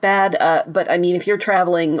as bad. But I mean, if you're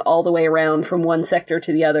traveling all the way around from one sector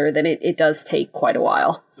to the other, then it does take quite a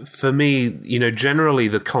while. For me, generally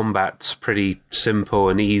the combat's pretty simple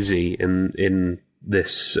and easy in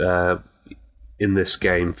this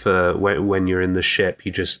game. For when you're in the ship,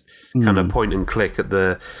 you just kind of point and click at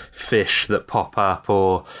the fish that pop up,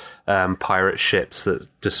 or pirate ships that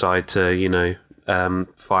decide to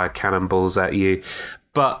fire cannonballs at you.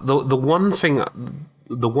 But the one thing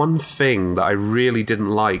that I really didn't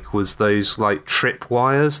like was those like trip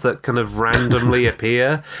wires that kind of randomly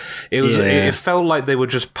appear. It felt like they were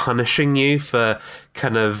just punishing you for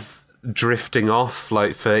kind of drifting off,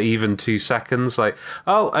 like for even 2 seconds. Like,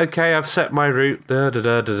 oh, okay, I've set my route,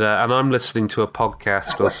 and I'm listening to a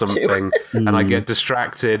podcast or something, and I get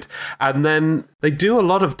distracted, and then they do a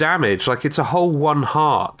lot of damage. Like, it's a whole 1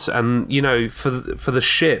 heart, and for the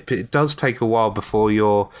ship, it does take a while before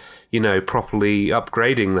you're properly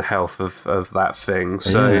upgrading the health of that thing.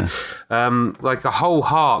 So, like, a whole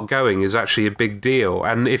heart going is actually a big deal.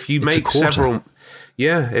 And if you make several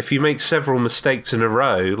mistakes in a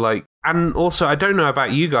row, like, and also, I don't know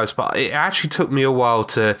about you guys, but it actually took me a while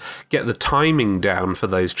to get the timing down for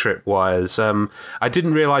those tripwires. I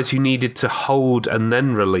didn't realize you needed to hold and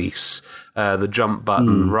then release the jump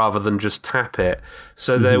button rather than just tap it.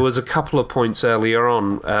 So there was a couple of points early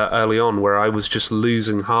on where I was just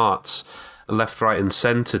losing hearts left, right, and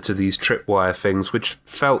centre to these tripwire things, which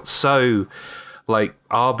felt so like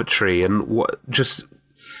arbitrary. And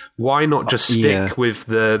why not just stick with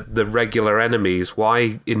the regular enemies?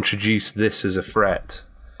 Why introduce this as a threat?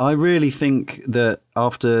 I really think that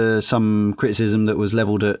after some criticism that was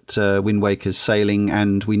levelled at Wind Waker's sailing,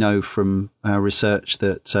 and we know from our research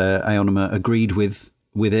that Aonuma agreed with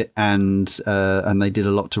it, and they did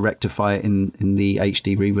a lot to rectify it in the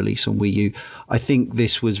HD re-release on Wii U. I think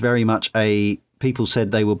this was very much people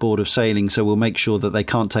said they were bored of sailing, so we'll make sure that they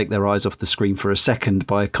can't take their eyes off the screen for a second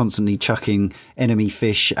by constantly chucking enemy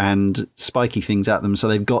fish and spiky things at them, so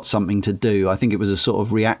they've got something to do. I think it was a sort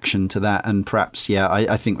of reaction to that, and perhaps,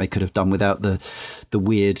 I think they could have done without the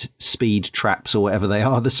weird speed traps or whatever they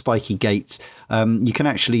are, the spiky gates. You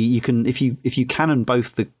can if you cannon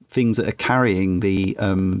both the things that are carrying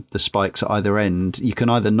the spikes at either end, you can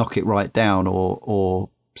either knock it right down or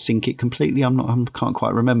sink it completely. I can't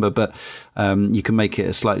quite remember, but you can make it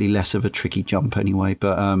a slightly less of a tricky jump anyway.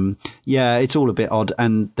 But it's all a bit odd,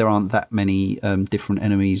 and there aren't that many different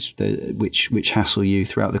enemies which hassle you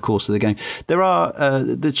throughout the course of the game. There are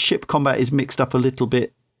the ship combat is mixed up a little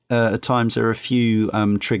bit. At times there are a few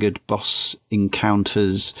triggered boss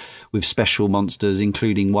encounters with special monsters,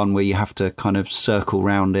 including one where you have to kind of circle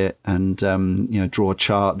round it and draw a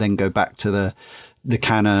chart, then go back to the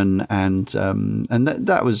cannon, and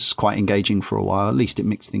that was quite engaging for a while. At least it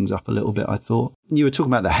mixed things up a little bit, I thought. You were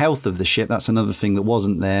talking about the health of the ship. That's another thing that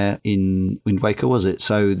wasn't there in Wind Waker, was it?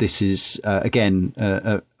 So this is, again,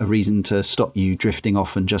 a reason to stop you drifting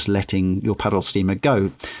off and just letting your paddle steamer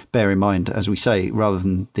go. Bear in mind, as we say, rather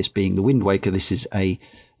than this being the Wind Waker, this is a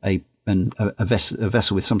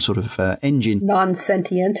vessel with some sort of engine,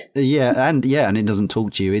 non-sentient. And it doesn't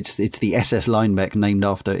talk to you. It's the SS Linebeck, named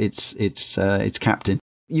after its captain.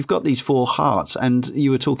 you've got these 4 hearts, and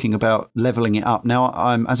you were talking about leveling it up. Now,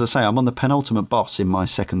 as I say, I'm on the penultimate boss in my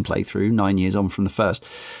second playthrough, 9 years on from the first.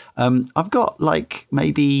 I've got like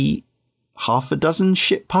maybe half a dozen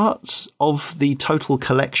ship parts of the total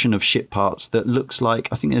collection of ship parts that looks like,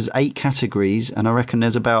 I think there's 8 categories, and I reckon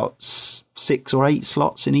there's about 6 or 8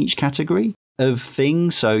 slots in each category of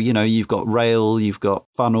things. So, you've got rail, you've got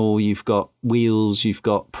funnel, you've got wheels, you've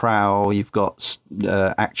got prow, you've got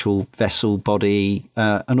actual vessel body,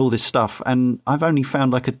 and all this stuff. And I've only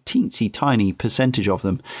found like a teensy tiny percentage of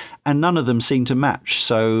them, and none of them seem to match.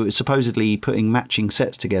 So supposedly putting matching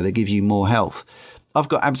sets together gives you more health. I've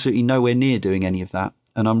got absolutely nowhere near doing any of that,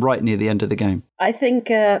 and I'm right near the end of the game. I think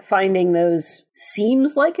finding those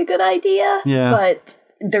seems like a good idea, but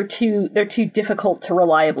they're too difficult to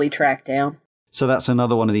reliably track down. So that's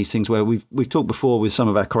another one of these things where we've talked before with some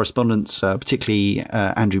of our correspondents, particularly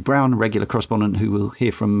Andrew Brown, a regular correspondent who we'll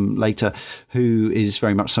hear from later, who is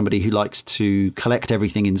very much somebody who likes to collect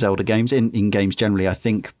everything in Zelda games, in games generally, I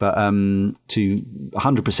think, but to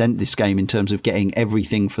 100% this game in terms of getting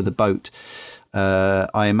everything for the boat,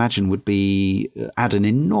 I imagine would be add an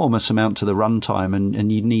enormous amount to the runtime, and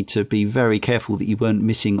you'd need to be very careful that you weren't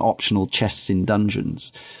missing optional chests in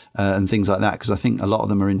dungeons and things like that, because I think a lot of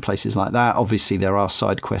them are in places like that. Obviously, there are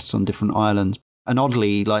side quests on different islands. And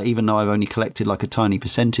oddly, like even though I've only collected like a tiny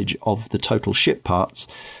percentage of the total ship parts,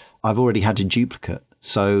 I've already had a duplicate.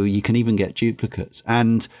 So you can even get duplicates.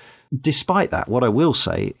 And despite that, what I will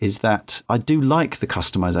say is that I do like the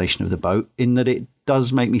customization of the boat, in that it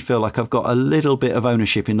does make me feel like I've got a little bit of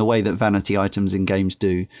ownership in the way that vanity items in games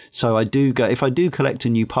do. So I do go, if I do collect a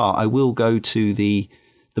new part, I will go to the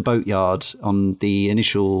boatyard on the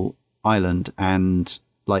initial island and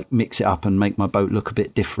like mix it up and make my boat look a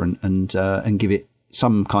bit different, and give it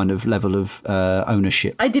some kind of level of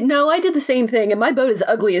ownership. I did the same thing, and my boat is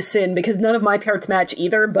ugly as sin because none of my parts match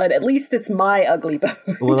either, but at least it's my ugly boat.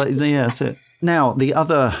 Well, that's it. Now, the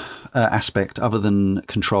other aspect, other than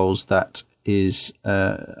controls, that is,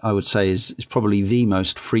 I would say, is probably the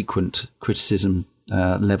most frequent criticism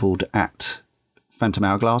levelled at Phantom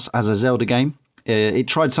Hourglass as a Zelda game. It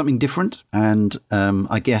tried something different, and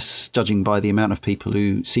I guess judging by the amount of people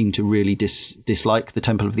who seem to really dislike the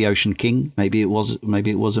Temple of the Ocean King, maybe it was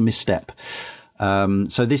a misstep.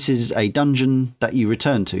 So this is a dungeon that you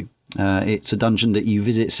return to. It's a dungeon that you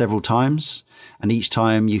visit several times, and each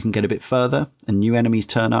time you can get a bit further and new enemies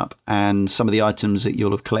turn up, and some of the items that you'll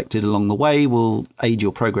have collected along the way will aid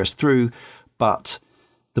your progress through, but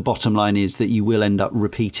the bottom line is that you will end up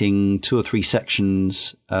repeating 2 or 3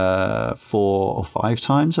 sections 4 or 5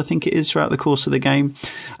 times, I think it is, throughout the course of the game.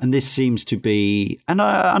 And this seems to be, and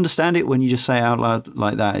I understand it when you just say it out loud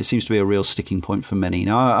like that, it seems to be a real sticking point for many.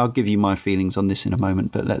 Now, I'll give you my feelings on this in a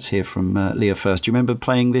moment, but let's hear from Leah first. Do you remember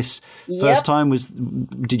playing this first time?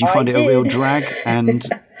 Did you find it a real drag? And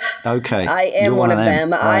okay, I am one of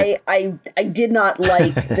them. Right. I did not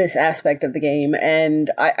like this aspect of the game,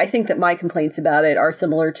 and I think that my complaints about it are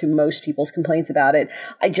similar to most people's complaints about it.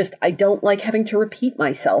 I don't like having to repeat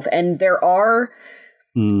myself, and there are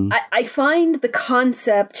I find the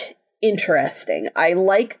concept interesting. I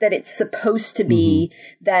like that it's supposed to be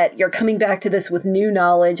that you're coming back to this with new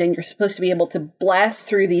knowledge, and you're supposed to be able to blast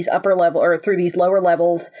through these upper level or through these lower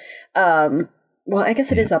levels. Well, I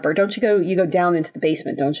guess it is upper. Don't you go down into the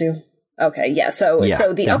basement, don't you? Okay, yeah. So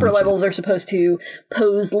the upper levels are supposed to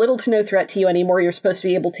pose little to no threat to you anymore. You're supposed to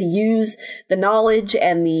be able to use the knowledge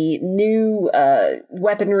and the new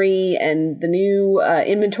weaponry and the new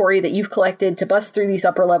inventory that you've collected to bust through these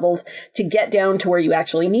upper levels to get down to where you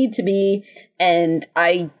actually need to be. And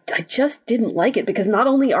I just didn't like it, because not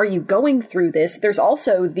only are you going through this, there's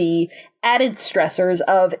also the added stressors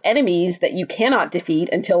of enemies that you cannot defeat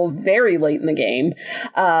until very late in the game.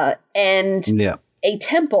 A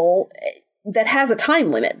temple that has a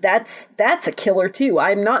time limit. That's a killer too.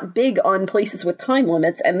 I'm not big on places with time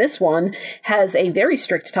limits, and this one has a very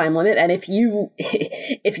strict time limit, and if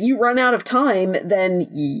you run out of time, then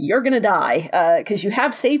you're gonna die, because you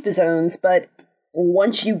have save the zones, but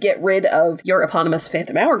once you get rid of your eponymous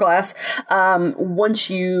Phantom Hourglass,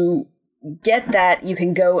 once you get that, you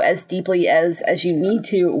can go as deeply as you need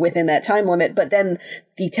to within that time limit, but then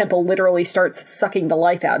the temple literally starts sucking the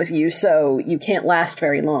life out of you, so you can't last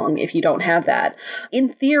very long if you don't have that. In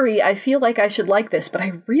theory, I feel like I should like this, but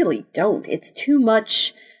I really don't. It's too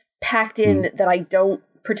much packed in that I don't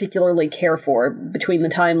particularly care for, between the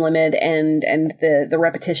time limit and the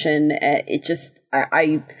repetition. It just,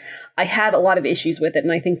 I had a lot of issues with it,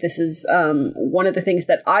 and I think this is one of the things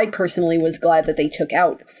that I personally was glad that they took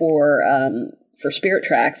out for Spirit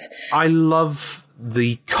Tracks. I love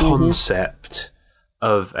the concept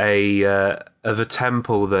of a of a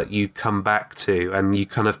temple that you come back to, and you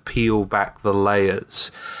kind of peel back the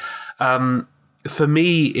layers. For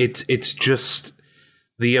me, it's just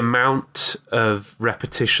the amount of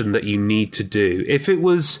repetition that you need to do. If it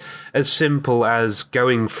was as simple as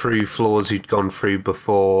going through floors you'd gone through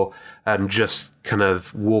before and just kind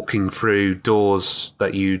of walking through doors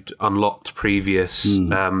that you'd unlocked previous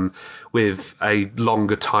with a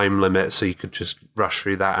longer time limit so you could just rush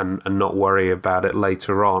through that and not worry about it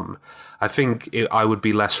later on, I think I would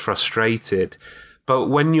be less frustrated. But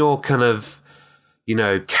when you're kind of, you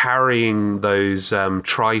know, carrying those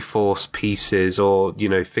Triforce pieces, or, you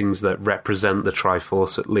know, things that represent the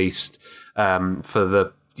Triforce at least, for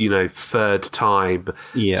the, you know, third time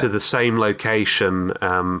to the same location,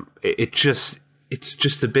 it's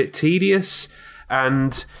just a bit tedious.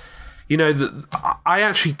 And, you know, I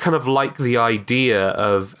actually kind of like the idea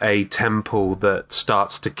of a temple that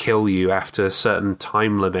starts to kill you after a certain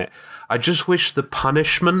time limit. I just wish the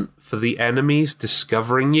punishment for the enemies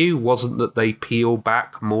discovering you wasn't that they peel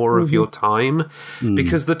back more of your time,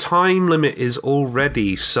 because the time limit is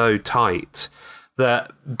already so tight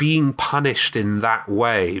that being punished in that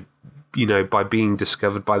way, you know, by being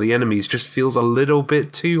discovered by the enemies, just feels a little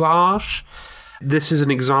bit too harsh. This is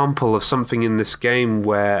an example of something in this game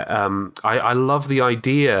where I love the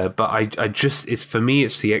idea, but I just, it's, for me,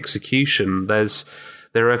 it's the execution.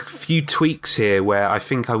 There are a few tweaks here where I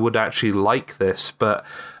think I would actually like this, but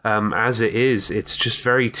as it is, it's just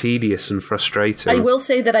very tedious and frustrating. I will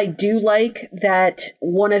say that I do like that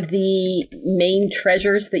one of the main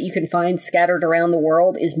treasures that you can find scattered around the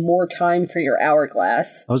world is more time for your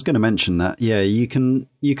hourglass. I was going to mention that. Yeah, you can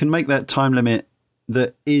make that time limit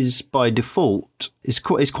that is by default is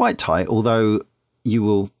quite tight, although you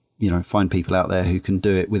will, you know, find people out there who can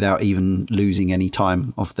do it without even losing any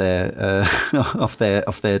time off their off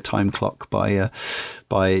their time clock by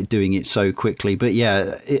doing it so quickly. But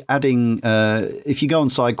yeah, adding if you go on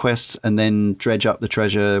side quests and then dredge up the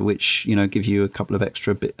treasure, which, you know, give you a couple of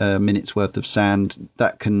extra minutes worth of sand,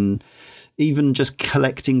 that can, even just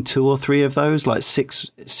collecting 2 or 3 of those, like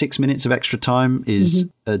six minutes of extra time is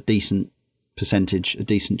a decent percentage, a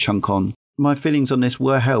decent chunk on. My feelings on this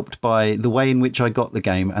were helped by the way in which I got the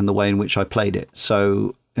game and the way in which I played it.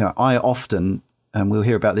 So, you know, I often, and we'll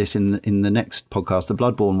hear about this in the next podcast, the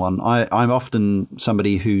Bloodborne one, I'm often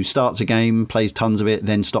somebody who starts a game, plays tons of it,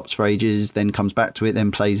 then stops for ages, then comes back to it,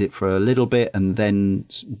 then plays it for a little bit, and then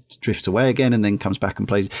drifts away again, and then comes back and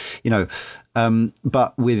plays, you know.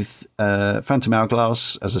 But with Phantom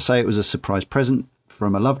Hourglass, as I say, it was a surprise present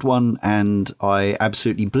from a loved one, and I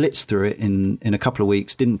absolutely blitzed through it in a couple of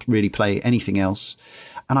weeks, didn't really play anything else,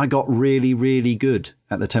 and I got really, really good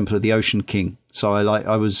at the Temple of the Ocean King. So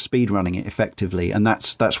I was speedrunning it effectively, and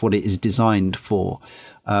that's what it is designed for.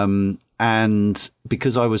 And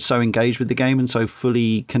because I was so engaged with the game and so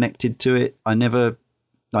fully connected to it, I never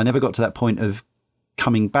got to that point of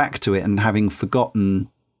coming back to it and having forgotten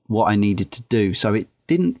what I needed to do. So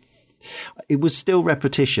it was still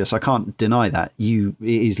repetitious. I can't deny that. It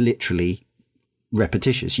is literally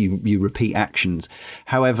repetitious. You repeat actions.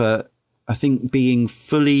 However, I think being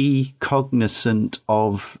fully cognizant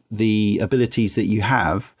of the abilities that you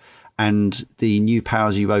have and the new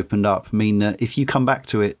powers you've opened up mean that if you come back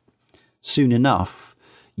to it soon enough,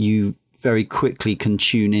 you very quickly can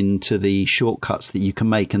tune into the shortcuts that you can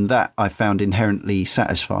make, and that I found inherently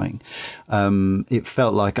satisfying. It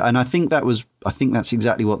felt like, and I think that's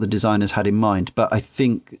exactly what the designers had in mind. But I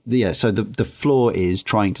think, so the flaw is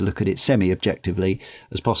trying to look at it semi-objectively,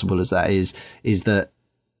 as possible as that is that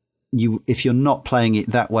if you're not playing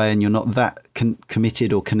it that way and you're not that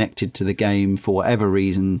committed or connected to the game for whatever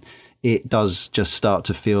reason, it does just start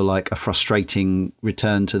to feel like a frustrating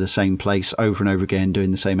return to the same place over and over again, doing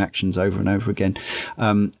the same actions over and over again.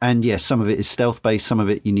 And yes, some of it is stealth based. Some of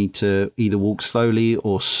it you need to either walk slowly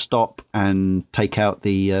or stop and take out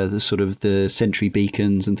the sort of the sentry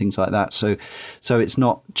beacons and things like that. So it's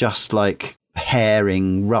not just like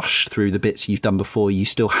herring rush through the bits you've done before. You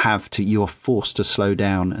still have to, you are forced to slow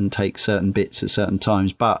down and take certain bits at certain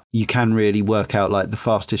times, but you can really work out like the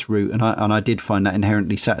fastest route, and I did find that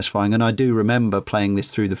inherently satisfying. And I do remember playing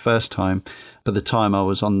this through the first time. By the time I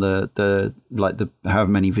was on the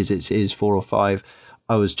however many visits it is, 4 or 5,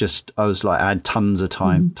 I was like, I had tons of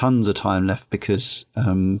time left because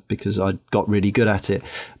I got really good at it.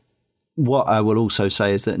 What I will also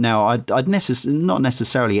say is that now I'd not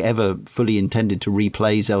necessarily ever fully intended to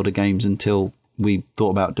replay Zelda games until we thought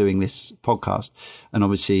about doing this podcast. And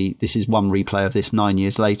obviously this is one replay of this 9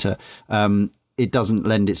 years later. it doesn't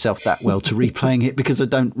lend itself that well to replaying it, because I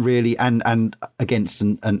don't really, and against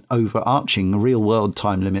an overarching real world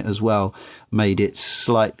time limit as well, made it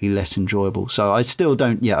slightly less enjoyable. So I still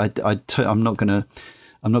don't. Yeah, I'm not gonna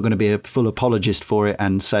be a full apologist for it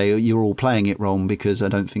and say you're all playing it wrong, because I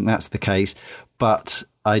don't think that's the case. But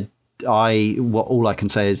all I can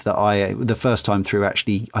say is that the first time through,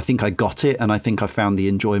 actually, I think I got it, and I think I found the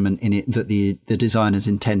enjoyment in it that the designers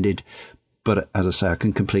intended. But as I say, I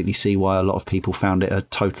can completely see why a lot of people found it a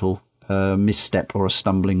total misstep or a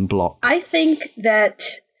stumbling block. I think that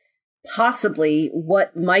possibly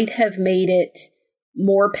what might have made it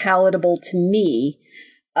more palatable to me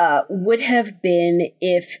would have been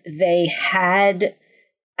if they had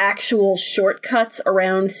actual shortcuts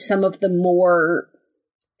around some of the more,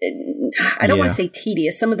 I don't want to say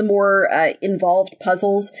tedious, some of the more involved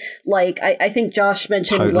puzzles. Like I think Josh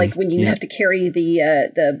mentioned, like when you have to carry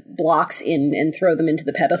the blocks in and throw them into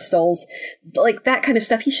the pedestals, like that kind of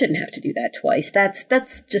stuff. You shouldn't have to do that twice.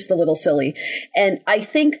 That's just a little silly. And I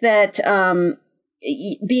think that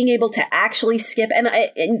being able to actually skip, and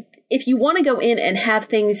if you want to go in and have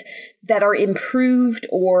things that are improved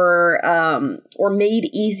or made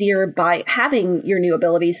easier by having your new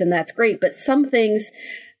abilities, then that's great. But some things,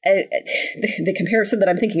 the comparison that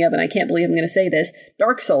I'm thinking of, and I can't believe I'm going to say this,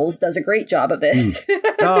 Dark Souls does a great job of this.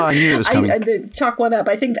 Oh, I knew it was coming. I chalk one up.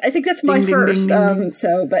 I think that's my first.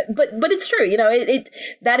 So, but it's true.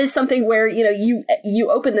 That is something where you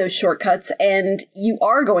open those shortcuts and you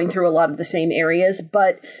are going through a lot of the same areas,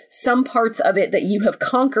 but some parts of it that you have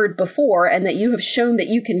conquered before and that you have shown that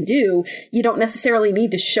you can do, you don't necessarily need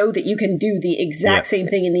to show that you can do the exact same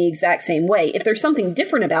thing in the exact same way. If there's something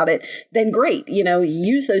different about it, then great.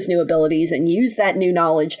 Use those new abilities and use that new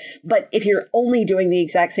knowledge. But if you're only doing the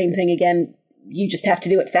exact same thing again, you just have to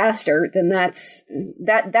do it faster, then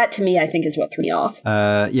that to me, I think, is what threw me off.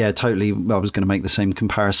 Yeah, totally. I was going to make the same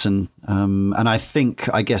comparison. And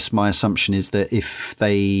I guess my assumption is that if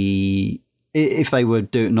they were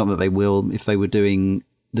doing, not that they will, if they were doing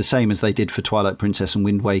the same as they did for Twilight Princess and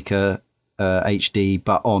Wind Waker HD,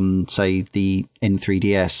 but on, say, the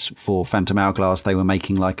N3DS for Phantom Hourglass, they were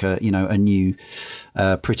making like a new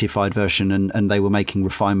prettified version, and they were making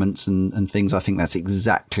refinements and things. I think that's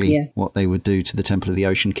exactly what they would do to the Temple of the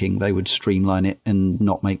Ocean King. They would streamline it and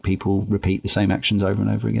not make people repeat the same actions over and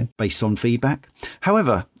over again based on feedback.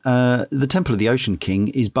 However, the Temple of the Ocean King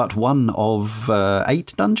is but one of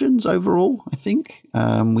 8 dungeons overall, I think.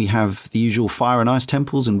 We have the usual fire and ice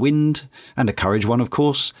temples and wind, and a courage one, of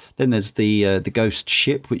course. Then there's the ghost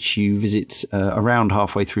ship, which you visit around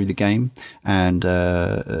halfway through the game. And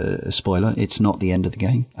spoiler, it's not the end of the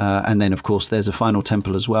game. And then, of course, there's a final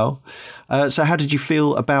temple as well. So how did you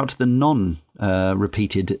feel about the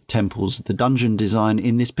repeated temples, the dungeon design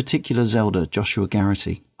in this particular Zelda, Joshua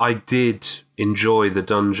Garrity? I did enjoy the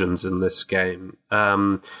dungeons in this game.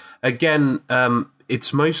 Again,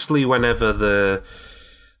 it's mostly whenever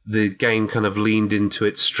the game kind of leaned into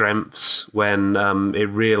its strengths, when it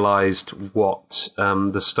realized what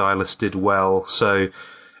the stylus did well. So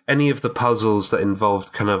any of the puzzles that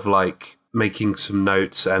involved kind of like making some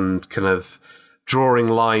notes and kind of drawing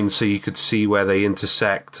lines so you could see where they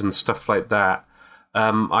intersect and stuff like that,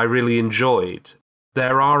 I really enjoyed.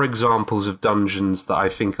 There are examples of dungeons that I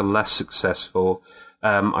think are less successful.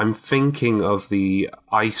 I'm thinking of the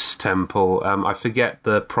Ice Temple. I forget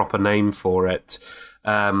the proper name for it.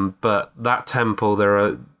 But that temple,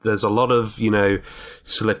 there's a lot of,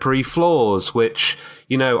 slippery floors, which,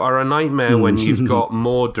 are a nightmare when you've got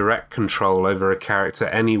more direct control over a character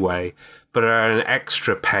anyway, but are an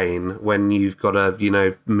extra pain when you've got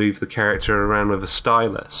to, move the character around with a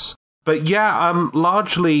stylus. But yeah,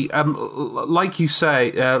 largely, like you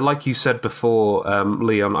said before,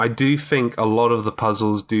 Leon, I do think a lot of the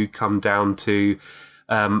puzzles do come down to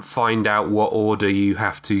find out what order you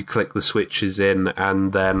have to click the switches in,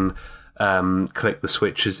 and then click the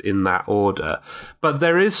switches in that order. But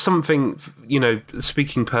there is something,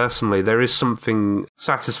 speaking personally, there is something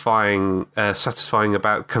satisfying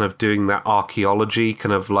about kind of doing that archaeology,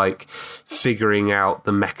 kind of like figuring out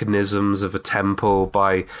the mechanisms of a temple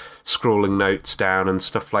by scrolling notes down and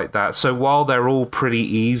stuff like that. So while they're all pretty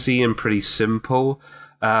easy and pretty simple,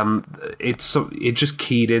 it just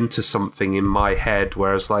keyed into something in my head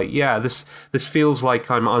where I was like, yeah, this feels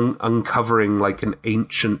like I'm uncovering like an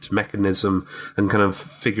ancient mechanism and kind of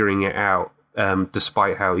figuring it out,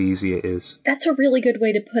 despite how easy it is. That's a really good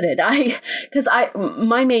way to put it.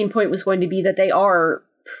 My main point was going to be that they are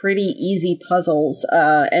pretty easy puzzles,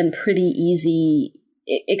 and pretty easy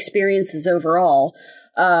experiences overall.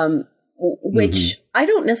 Which I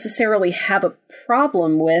don't necessarily have a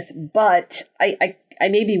problem with, but I I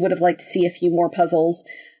maybe would have liked to see a few more puzzles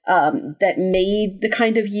that made the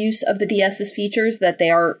kind of use of the DS's features that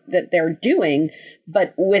they're doing,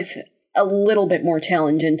 but with a little bit more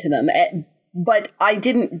challenge into them. But I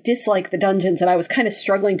didn't dislike the dungeons, and I was kind of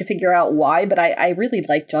struggling to figure out why, but I really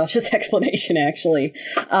liked Josh's explanation, actually.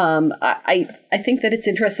 I think that it's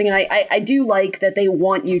interesting, and I do like that they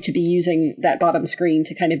want you to be using that bottom screen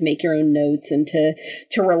to kind of make your own notes and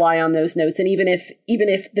to rely on those notes. And even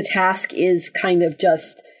if the task is kind of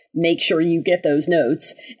just make sure you get those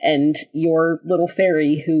notes, and your little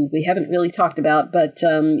fairy, who we haven't really talked about, but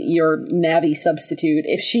your Navi substitute,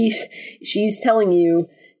 if she's telling you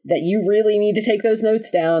that you really need to take those notes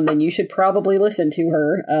down, then you should probably listen to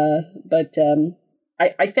her. But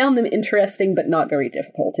I found them interesting, but not very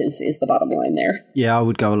difficult, is the bottom line there. Yeah, I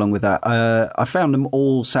would go along with that. I found them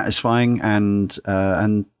all satisfying, and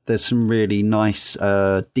there's some really nice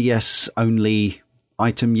DS-only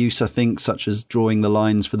item use, I think, such as drawing the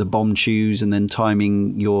lines for the bomb chews and then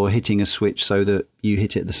timing your hitting a switch so that you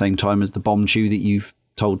hit it at the same time as the bomb chew that you've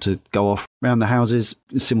told to go off around the houses,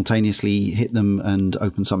 simultaneously hit them and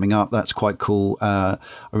open something up. That's quite cool. I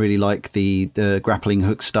really like the grappling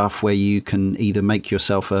hook stuff, where you can either make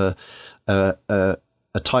yourself a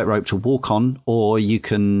tightrope to walk on, or you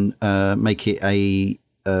can make it a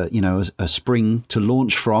spring to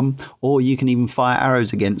launch from, or you can even fire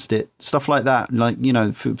arrows against it. Stuff like that, like,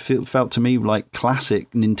 felt to me like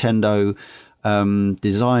classic Nintendo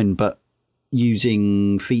design, but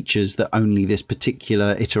using features that only this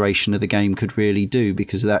particular iteration of the game could really do,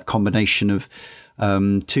 because of that combination of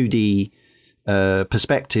 2D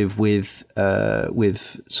perspective with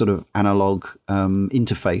sort of analog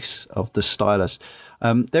interface of the stylus.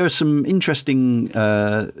 There are some interesting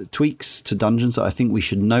tweaks to dungeons that I think we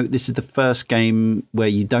should note. This is the first game where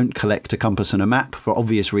you don't collect a compass and a map for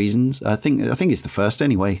obvious reasons. I think it's the first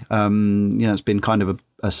anyway. It's been kind of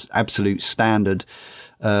a absolute standard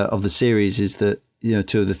of the series, is that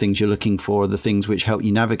two of the things you're looking for are the things which help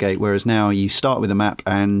you navigate, whereas now you start with a map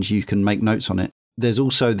and you can make notes on it. There's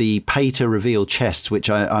also the pay to reveal chests,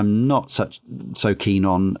 which I'm not so keen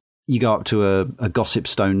on. You go up to a gossip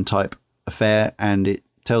stone type affair and it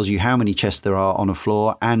tells you how many chests there are on a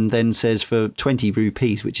floor, and then says for 20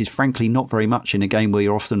 rupees, which is frankly not very much in a game where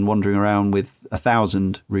you're often wandering around with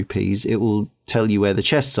 1,000 rupees, it will tell you where the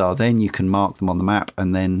chests are. Then you can mark them on the map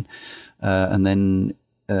and then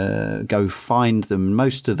go find them.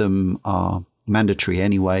 Most of them are mandatory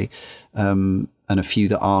anyway, and a few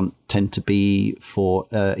that aren't tend to be for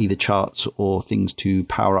either charts or things to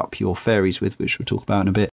power up your fairies with, which we'll talk about in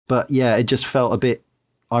a bit. But yeah, it just felt a bit,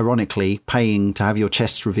 ironically, paying to have your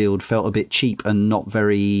chests revealed felt a bit cheap and not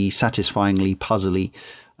very satisfyingly puzzly.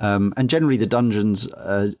 And generally the dungeons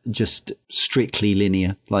are just strictly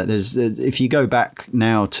linear. Like if you go back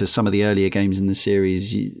now to some of the earlier games in the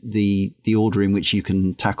series, the order in which you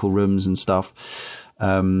can tackle rooms and stuff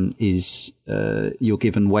is you're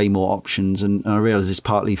given way more options. And I realize it's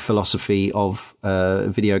partly philosophy of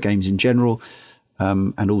video games in general,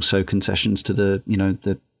 and also concessions to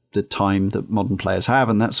the time that modern players have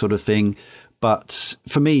and that sort of thing. But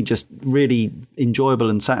for me, just really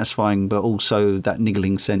enjoyable and satisfying, but also that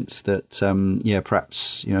niggling sense that,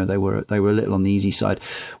 perhaps, they were a little on the easy side.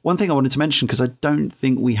 One thing I wanted to mention, because I don't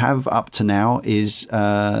think we have up to now, is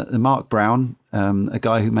Mark Brown, a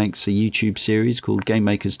guy who makes a YouTube series called Game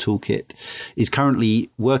Maker's Toolkit, is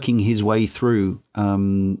currently working his way through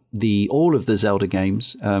all of the Zelda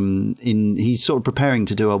games. He's sort of preparing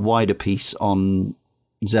to do a wider piece on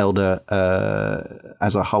Zelda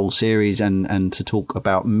as a whole series, and to talk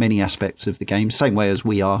about many aspects of the game, same way as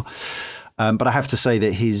we are. But I have to say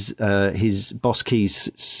that his Boss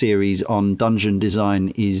Keys series on dungeon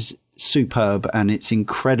design is superb, and it's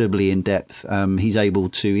incredibly in depth. He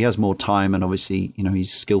has more time, and obviously,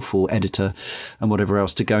 he's a skillful editor and whatever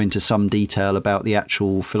else, to go into some detail about the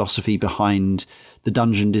actual philosophy behind the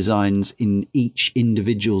dungeon designs in each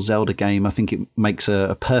individual Zelda game. I think it makes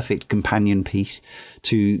a perfect companion piece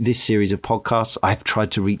to this series of podcasts. I've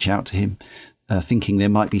tried to reach out to him, thinking there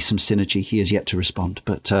might be some synergy. He has yet to respond,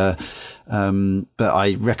 but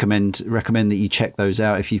I recommend that you check those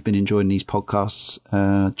out if you've been enjoying these podcasts.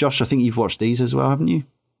 Josh, I think you've watched these as well, haven't you?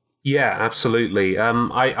 Yeah, absolutely.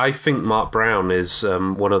 I think Mark Brown is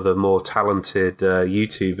one of the more talented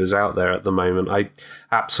YouTubers out there at the moment. I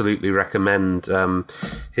absolutely recommend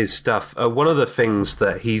his stuff. One of the things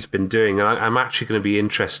that he's been doing, and I'm actually going to be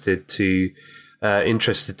interested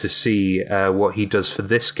to see what he does for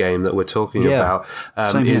this game that we're talking about,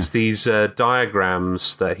 is these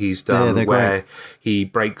diagrams that he's done, where he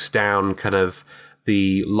breaks down kind of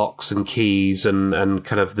the locks and keys and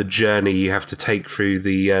kind of the journey you have to take through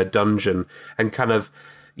the dungeon, and kind of,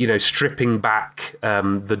 you know, stripping back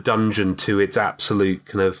the dungeon to its absolute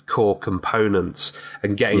kind of core components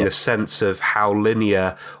and getting a sense of how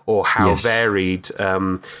linear or how varied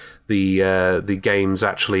the games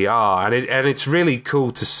actually are. And it's really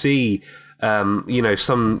cool to see, some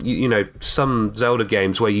Zelda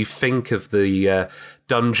games where you think of the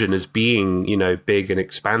dungeon as being, you know, big and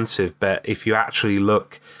expansive, but if you actually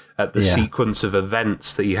look at the sequence of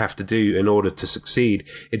events that you have to do in order to succeed,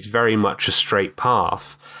 it's very much a straight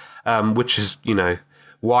path, which is, you know,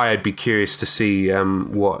 why I'd be curious to see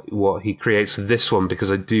what he creates with this one,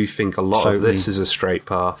 because I do think a lot of this is a straight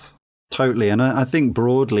path. Totally, and I think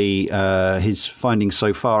broadly his findings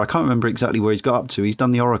so far, I can't remember exactly where he's got up to. He's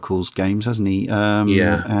done the Oracles games, hasn't he?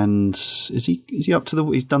 And is he up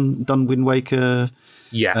to he's done Wind Waker?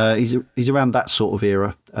 Yeah, he's around that sort of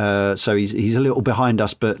era. So he's a little behind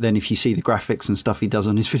us, but then if you see the graphics and stuff he does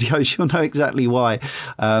on his videos, you'll know exactly why.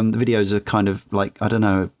 The videos are kind of like, I don't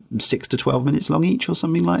know, 6 to 12 minutes long each or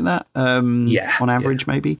something like that. On average,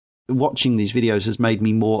 maybe. Watching these videos has made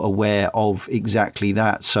me more aware of exactly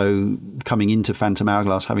that. So coming into Phantom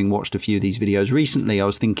Hourglass, having watched a few of these videos recently, I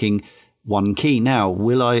was thinking, one key now,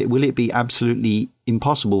 will it be absolutely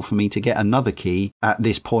impossible for me to get another key at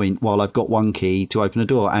this point while I've got one key to open a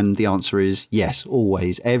door? And the answer is yes,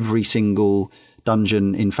 always. Every single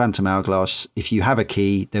dungeon in Phantom Hourglass, if you have a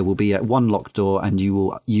key, there will be one locked door and you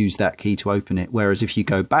will use that key to open it. Whereas if you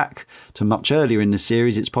go back to much earlier in the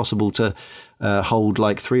series, it's possible to hold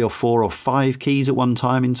like 3 or 4 or 5 keys at one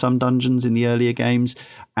time in some dungeons in the earlier games.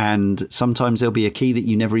 And sometimes there'll be a key that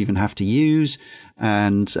you never even have to use.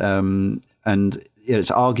 And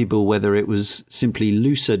it's arguable whether it was simply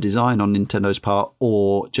looser design on Nintendo's part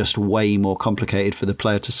or just way more complicated for the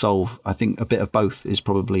player to solve. I think a bit of both is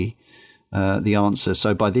probably the answer.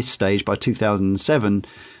 So by this stage, by 2007,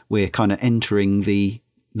 we're kind of entering the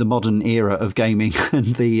modern era of gaming,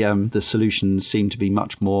 and the solutions seem to be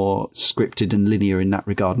much more scripted and linear in that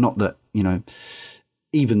regard. Not that, you know,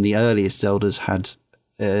 even the earliest Zeldas had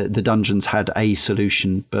the dungeons had a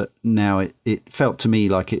solution, but now it felt to me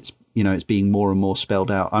like it's being more and more spelled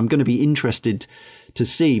out. I'm going to be interested to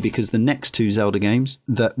see, because the next 2 Zelda games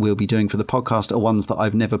that we'll be doing for the podcast are ones that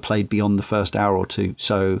I've never played beyond the first hour or two.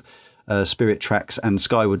 So Spirit Tracks and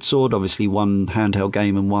Skyward Sword, obviously one handheld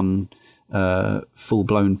game and one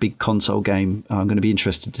full-blown big console game. I'm going to be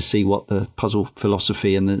interested to see what the puzzle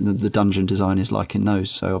philosophy and the dungeon design is like in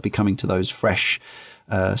those. So I'll be coming to those fresh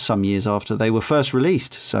some years after they were first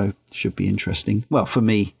released. So should be interesting. Well, for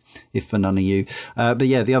me, if for none of you. But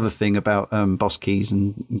yeah, the other thing about Boss Keys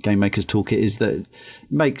and Game Maker's Toolkit is that it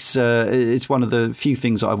makes it's one of the few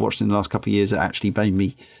things that I've watched in the last couple of years that actually made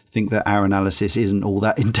me think that our analysis isn't all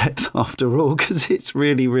that in depth after all, because it's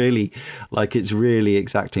really, really it's really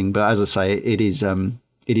exacting. But as I say, it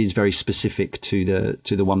is very specific to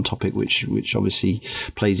the one topic, which obviously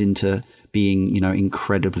plays into being,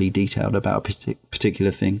 incredibly detailed about a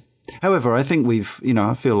particular thing. However, I think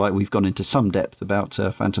I feel like we've gone into some depth about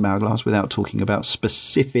Phantom Hourglass without talking about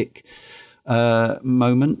specific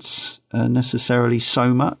moments necessarily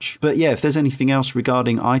so much. But yeah, if there's anything else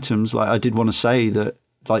regarding items, I did want to say that,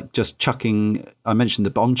 just chucking, I mentioned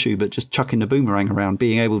the bomb tube, but just chucking the boomerang around,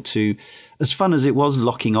 being able to, as fun as it was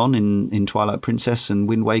locking on in Twilight Princess and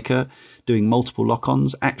Wind Waker, doing multiple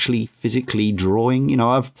lock-ons, actually physically drawing,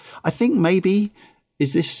 I think maybe...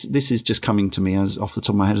 This is just coming to me as off the top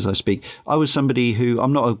of my head as I speak. I was somebody who,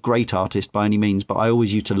 I'm not a great artist by any means, but I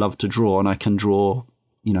always used to love to draw, and I can draw,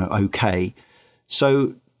 okay.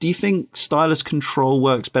 So do you think stylus control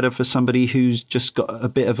works better for somebody who's just got a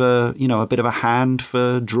bit of a hand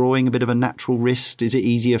for drawing, a bit of a natural wrist? Is it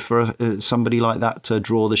easier for somebody like that to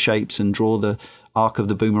draw the shapes and draw the arc of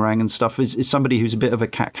the boomerang and stuff? Is somebody who's a bit of a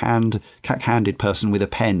cack-handed person with a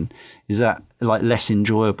pen, is that less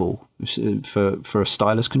enjoyable for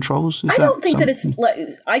stylus controls? I don't think that it's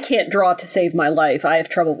I can't draw to save my life. I have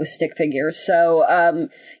trouble with stick figures. So I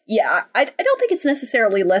don't think it's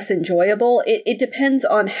necessarily less enjoyable. It depends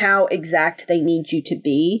on how exact they need you to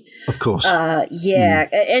be. Of course. And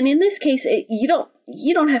in this case, you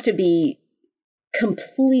don't have to be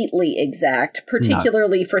completely exact,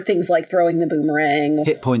 particularly for things like throwing the boomerang.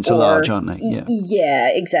 Hit points are large, aren't they? Yeah,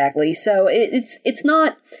 exactly. So it's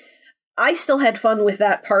not. I still had fun with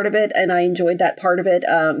that part of it, and I enjoyed that part of it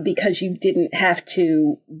because you didn't have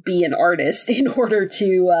to be an artist in order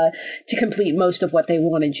to complete most of what they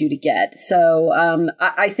wanted you to get. So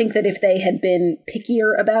I think that if they had been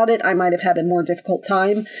pickier about it, I might have had a more difficult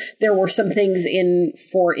time. There were some things in,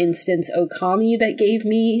 for instance, Okami that gave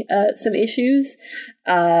me some issues.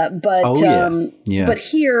 But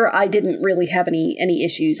here I didn't really have any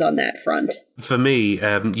issues on that front. For me,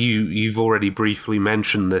 you've already briefly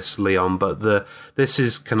mentioned this, Leon, but this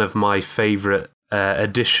is kind of my favourite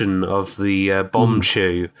edition of the bomb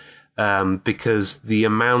chew. Because the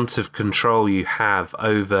amount of control you have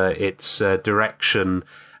over its direction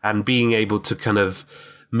and being able to kind of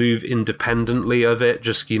move independently of it,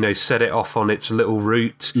 just, set it off on its little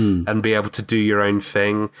route and be able to do your own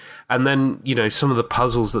thing. And then, some of the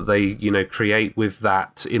puzzles that they, create with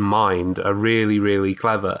that in mind are really, really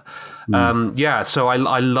clever. So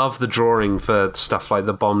I love the drawing for stuff like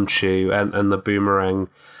the bomb chew and the boomerang.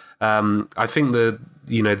 I think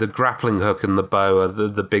the grappling hook and the bow are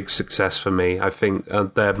the big success for me. I think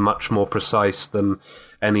they're much more precise than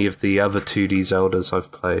any of the other 2D Zeldas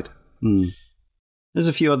I've played. There's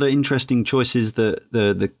a few other interesting choices that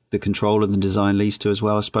the control and the design leads to as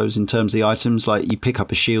well, I suppose, in terms of the items. Like you pick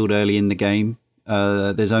up a shield early in the game.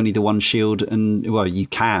 There's only the one shield, and you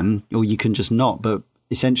can, or you can just not, but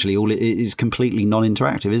essentially all it is completely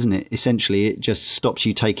non-interactive, isn't it? Essentially, it just stops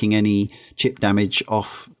you taking any chip damage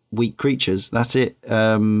off weak creatures. That's it.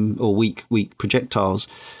 Or weak projectiles.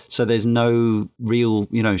 So there's no real,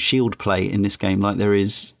 shield play in this game like there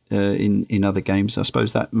is in other games. I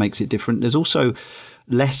suppose that makes it different. There's also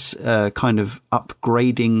less kind of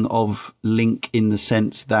upgrading of Link in the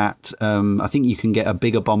sense that I think you can get a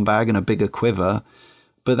bigger bomb bag and a bigger quiver,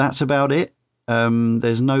 but that's about it.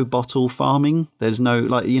 There's no bottle farming. There's no,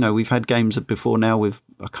 we've had games before now with,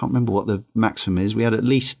 I can't remember what the maximum is. We had at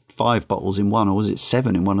least 5 bottles in one, or was it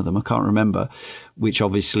 7 in one of them? I can't remember, which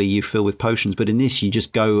obviously you fill with potions. But in this, you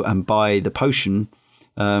just go and buy the potion.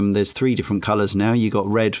 There's 3 different colours now. You got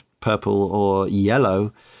red, purple, or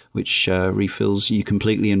yellow, which refills you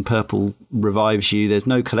completely, and purple revives you. There's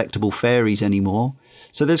no collectible fairies anymore.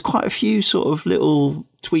 So there's quite a few sort of little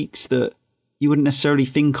tweaks that you wouldn't necessarily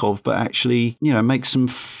think of, but actually, make some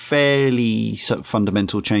fairly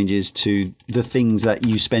fundamental changes to the things that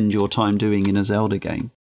you spend your time doing in a Zelda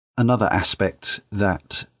game. Another aspect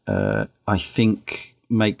that I think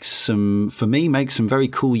makes some very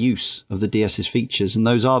cool use of the DS's features, and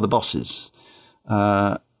those are the bosses.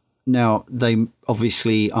 Now, they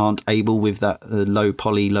obviously aren't able, with that low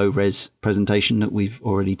poly, low res presentation that we've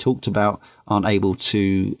already talked about, aren't able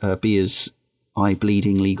to be as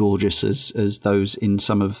eye-bleedingly gorgeous as those in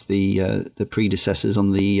some of the predecessors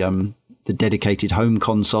on the dedicated home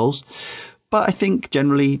consoles. But I think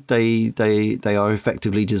generally they are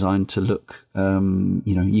effectively designed to look,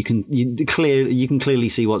 you can clearly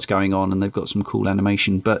see what's going on, and they've got some cool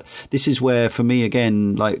animation. But this is where, for me,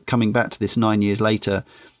 again, like coming back to this 9 years later,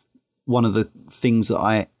 one of the things that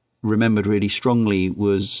I remembered really strongly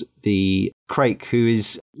was the Crake, who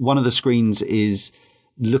is one of the screens is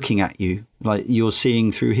looking at you, like you're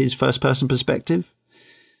seeing through his first person perspective,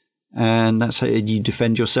 and that's how you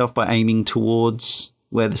defend yourself, by aiming towards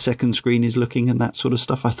where the second screen is looking and that sort of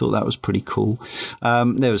stuff. I thought that was pretty cool.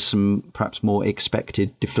 There was some perhaps more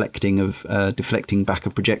expected deflecting back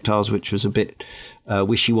of projectiles, which was a bit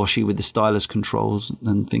wishy-washy with the stylus controls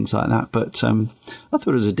and things like that. But I thought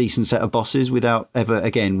it was a decent set of bosses without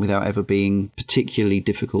ever being particularly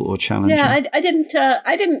difficult or challenging. Yeah, I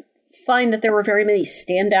didn't find that there were very many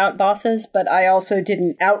standout bosses, but I also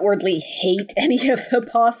didn't outwardly hate any of the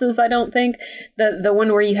bosses. I don't think the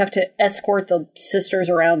one where you have to escort the sisters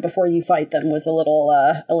around before you fight them was a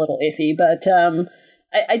little iffy, but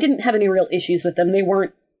I didn't have any real issues with them. They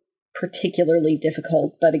weren't particularly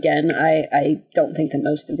difficult, but again, I don't think that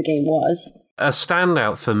most of the game was. A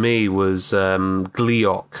standout for me was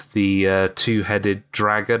Gleeok, the two-headed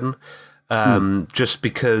dragon. Just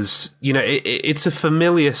because, it's a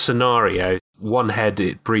familiar scenario. One head,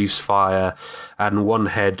 it breathes fire, and one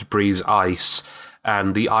head breathes ice,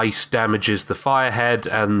 and the ice damages the fire head,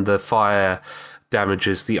 and the fire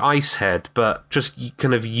damages the ice head. But just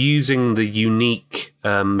kind of using the unique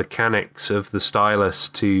mechanics of the stylus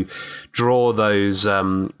to draw those,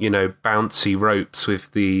 bouncy ropes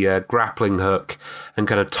with the grappling hook, and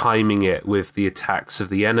kind of timing it with the attacks of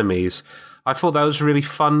the enemies. I thought that was really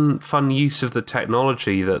fun use of the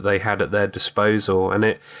technology that they had at their disposal. And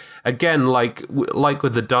it, again, like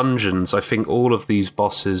with the dungeons, I think all of these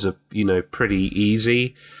bosses are, pretty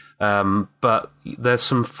easy. But there's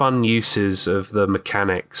some fun uses of the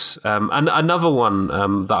mechanics. And another one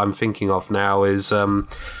that I'm thinking of now is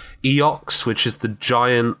Eox, which is the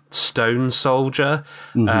giant stone soldier,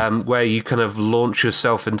 where you kind of launch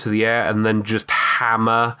yourself into the air and then just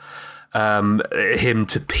hammer him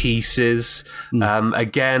to pieces.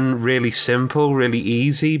 Again, really simple, really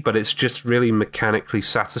easy, but it's just really mechanically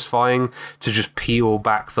satisfying to just peel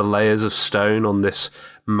back the layers of stone on this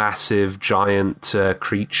massive giant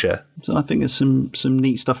creature. So I think there's some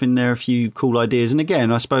neat stuff in there, a few cool ideas. And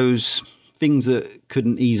again, I suppose things that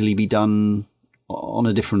couldn't easily be done on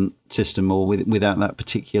a different system or without that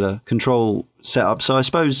particular control setup. So I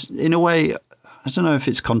suppose in a way, I don't know if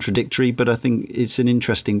it's contradictory, but I think it's an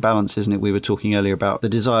interesting balance, isn't it? We were talking earlier about the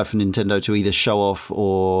desire for Nintendo to either show off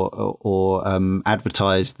or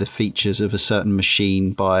advertise the features of a certain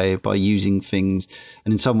machine by using things,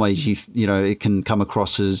 and in some ways, you know, it can come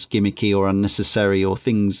across as gimmicky or unnecessary or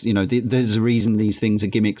things. You know, there's a reason these things are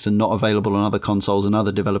gimmicks and not available on other consoles, and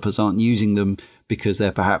other developers aren't using them because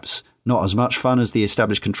they're perhaps not as much fun as the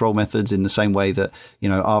established control methods. In the same way that, you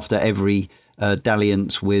know, after every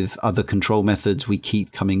dalliance with other control methods, we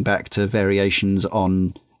keep coming back to variations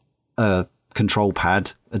on a control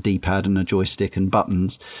pad, a D-pad and a joystick and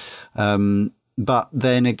buttons. But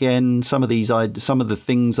then again, some of the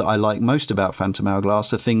things that I like most about Phantom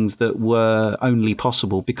Hourglass are things that were only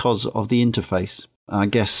possible because of the interface. I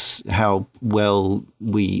guess how well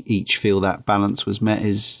we each feel that balance was met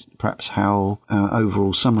is perhaps how our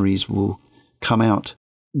overall summaries will come out.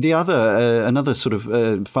 The other, another sort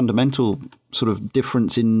of fundamental sort of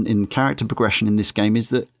difference in character progression in this game is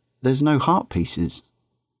that there's no heart pieces.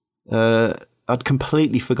 I'd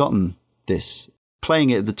completely forgotten this.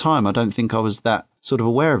 Playing it at the time, I don't think I was that sort of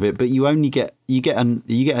aware of it. But you only get a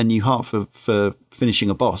new heart for finishing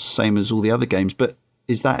a boss, same as all the other games. But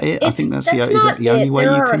is that it? I think is that the only way you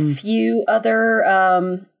can. There are a few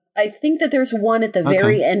other. I think that there's one at the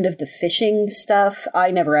very end of the fishing stuff.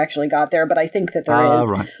 I never actually got there, but I think that there is.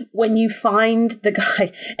 Right. When you find the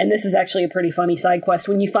guy, and this is actually a pretty funny side quest,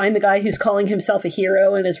 when you find the guy who's calling himself a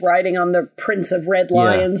hero and is riding on the Prince of Red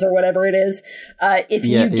Lions or whatever it is, if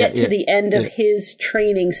you get to the end of his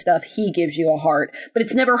training stuff, he gives you a heart. But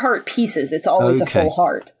it's never heart pieces. It's always a full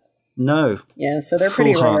heart. No. Yeah, so they're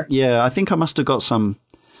pretty rare. Yeah, I think I must have got some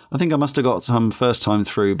first time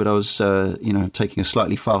through, but I was, taking a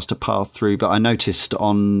slightly faster path through. But I noticed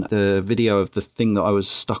on the video of the thing that I was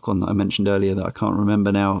stuck on that I mentioned earlier that I can't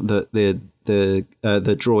remember now, that the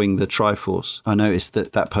drawing the Triforce, I noticed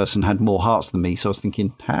that person had more hearts than me. So I was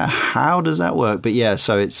thinking, how does that work? But yeah,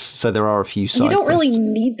 so there are a few side quests. You don't really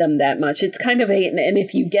need them that much. It's kind of and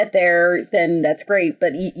if you get there, then that's great.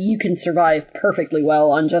 But you can survive perfectly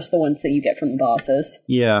well on just the ones that you get from the bosses.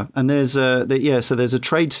 Yeah, and there's a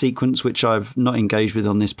trade sequence which I've not engaged with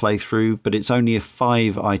on this playthrough, but it's only a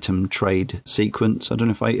 5-item trade sequence. I don't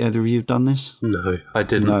know if either of you have done this. No, I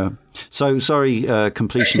didn't. No. So sorry,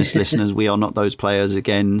 completionist listeners, we are not those players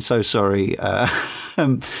again. So sorry.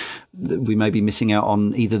 We may be missing out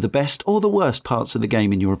on either the best or the worst parts of the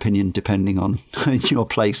game, in your opinion, depending on your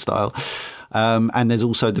play style. And there's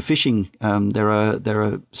also the fishing. There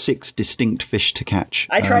are 6 distinct fish to catch.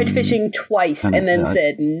 I tried fishing twice and then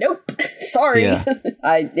said, nope, sorry. Yeah.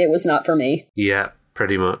 It was not for me. Yeah,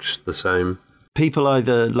 pretty much the same. People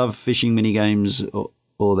either love fishing minigames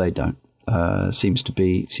or they don't. Seems to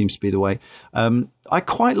be the way. I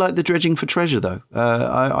quite like the dredging for treasure, though.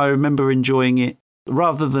 I remember enjoying it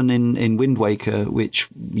rather than in Wind Waker, which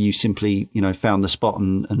you simply found the spot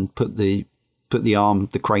and put the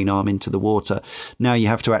crane arm into the water. Now you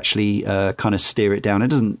have to actually kind of steer it down. It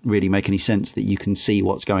doesn't really make any sense that you can see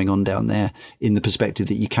what's going on down there in the perspective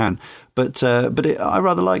that you can. But I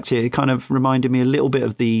rather liked it. It kind of reminded me a little bit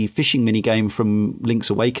of the fishing minigame from Link's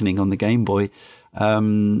Awakening on the Game Boy.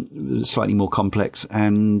 Slightly more complex,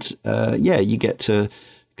 and you get to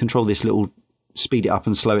control this little, speed it up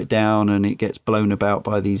and slow it down, and it gets blown about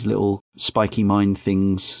by these little spiky mine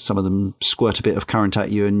things. Some of them squirt a bit of current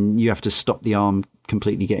at you, and you have to stop the arm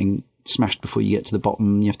completely getting smashed before you get to the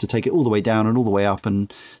bottom. You have to take it all the way down and all the way up,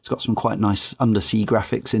 and it's got some quite nice undersea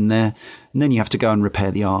graphics in there, and then you have to go and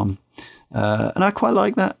repair the arm. And I quite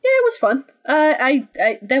like that. Yeah, it was fun.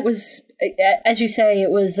 That was, as you say, it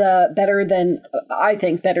was better than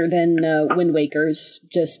Wind Waker's.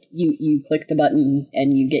 Just you click the button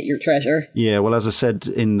and you get your treasure. Yeah, well, as I said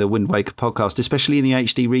in the Wind Waker podcast, especially in the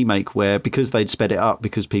HD remake, where because they'd sped it up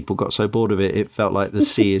because people got so bored of it, it felt like the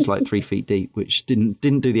sea is like 3 feet deep, which didn't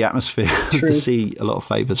do the atmosphere of the sea a lot of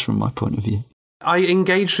favours from my point of view. I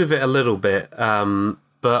engaged with it a little bit.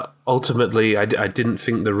 But ultimately, I didn't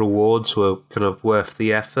think the rewards were kind of worth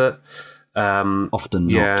the effort. Often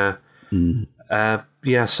not. Yeah.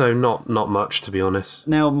 So not much, to be honest.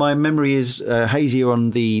 Now, my memory is hazier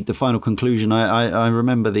on the final conclusion. I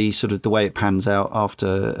remember the sort of the way it pans out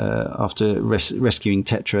after rescuing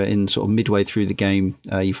Tetra in sort of midway through the game.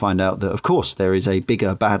 You find out that, of course, there is a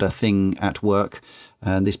bigger, badder thing at work.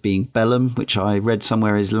 This being Bellum, which I read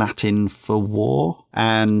somewhere is Latin for war.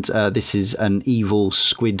 And this is an evil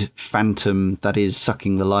squid phantom that is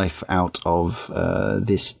sucking the life out of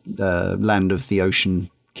this land of the Ocean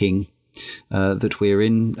King that we're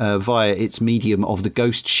in via its medium of the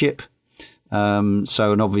ghost ship. And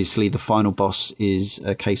obviously the final boss is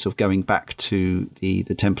a case of going back to the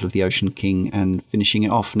Temple of the Ocean King and finishing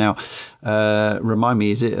it off. Now, remind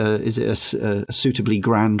me, is it a suitably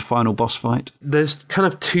grand final boss fight? There's kind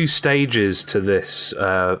of two stages to this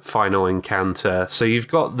final encounter. So you've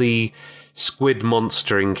got the squid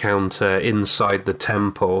monster encounter inside the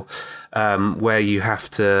temple, where you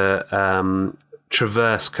have to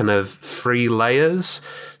traverse kind of 3 layers.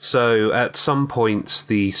 So at some points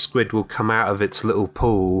the squid will come out of its little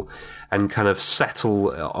pool and kind of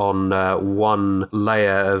settle on one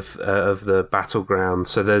layer of the battleground.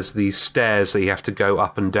 So there's these stairs that you have to go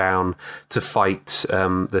up and down to fight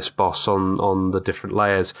this boss on the different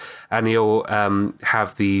layers. And you'll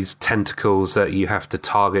have these tentacles that you have to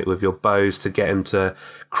target with your bows to get him to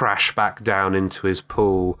crash back down into his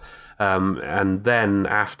pool. And then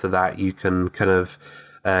after that, you can kind of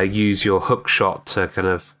use your hook shot to kind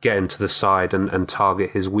of get him to the side and target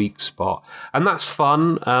his weak spot. And that's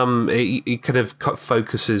fun. It kind of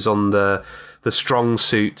focuses on the strong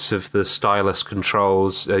suits of the stylus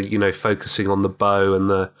controls, focusing on the bow and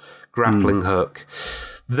the grappling hook.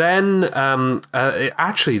 Then,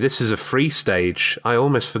 actually, this is a free stage. I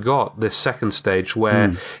almost forgot this second stage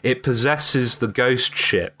where it possesses the ghost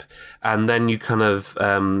ship, and then you kind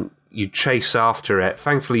of you chase after it.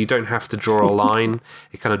 Thankfully, you don't have to draw a line.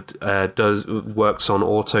 It kind of works on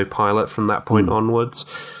autopilot from that point onwards.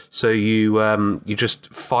 So you just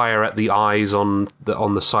fire at the eyes on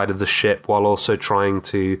the side of the ship while also trying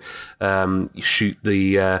to shoot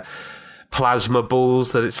the plasma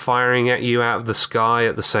balls that it's firing at you out of the sky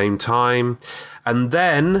at the same time. And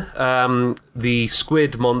then the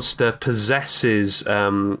squid monster possesses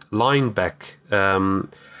Linebeck,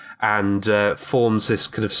 and forms this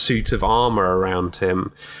kind of suit of armor around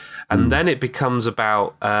him. And then it becomes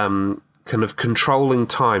about kind of controlling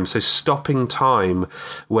time, so stopping time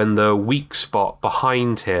when the weak spot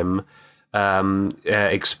behind him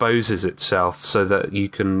exposes itself so that you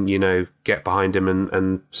can, get behind him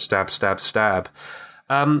and stab.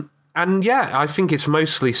 And yeah, I think it's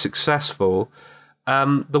mostly successful.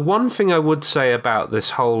 The one thing I would say about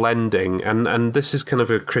this whole ending, and this is kind of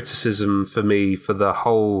a criticism for me for the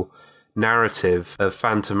whole narrative of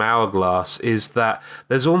Phantom Hourglass, is that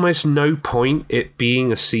there's almost no point it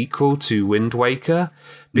being a sequel to Wind Waker,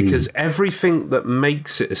 because everything that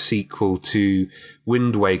makes it a sequel to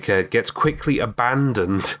Wind Waker gets quickly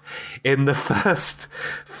abandoned in the first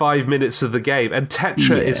 5 minutes of the game. And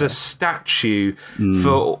Tetra is a statue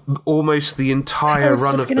for almost the entire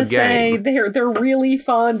run of the game. They're really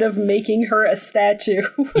fond of making her a statue.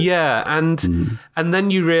 Yeah, and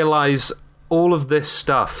then you realize all of this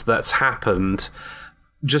stuff that's happened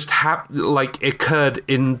just occurred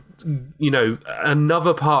in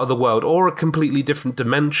another part of the world or a completely different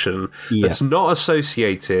dimension that's not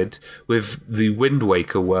associated with the Wind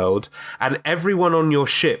Waker world, and everyone on your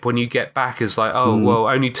ship when you get back is like, well,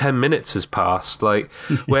 only 10 minutes has passed, like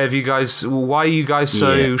why are you guys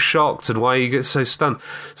so shocked, and why are you so stunned?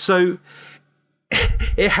 So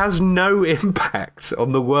it has no impact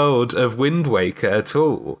on the world of Wind Waker at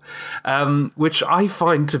all, which I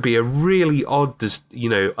find to be a really odd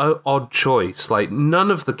choice. Like,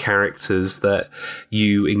 none of the characters that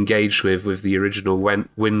you engage with the original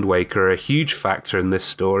Wind Waker are a huge factor in this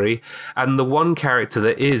story, and the one character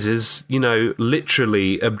that is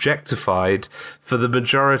literally objectified for the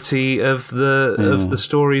majority of the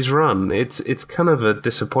story's run. It's kind of a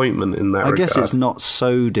disappointment in that regard. I guess it's not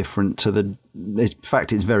so different to in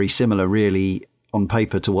fact, it's very similar, really, on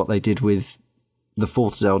paper to what they did with the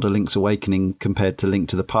fourth Zelda, Link's Awakening, compared to Link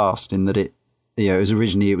to the Past, in that it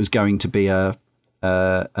was going to be an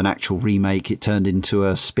actual remake. It turned into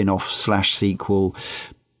a spin-off / sequel,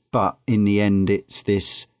 but in the end, it's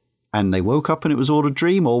this. And they woke up and it was all a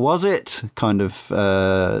dream, or was it? Kind of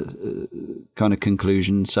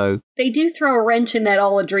conclusion. So they do throw a wrench in that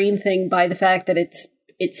all a dream thing by the fact that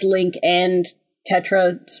it's Link and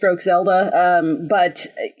Tetra stroke Zelda, but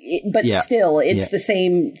still, it's the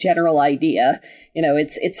same general idea. You know,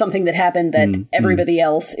 it's something that happened that everybody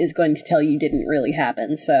else is going to tell you didn't really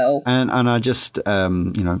happen. So, and I just,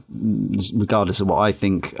 regardless of what I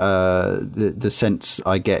think, the sense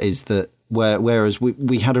I get is that whereas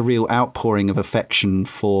we had a real outpouring of affection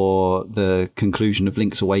for the conclusion of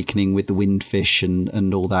Link's Awakening with the Windfish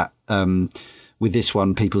and all that, with this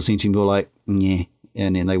one, people seem to be more like, yeah.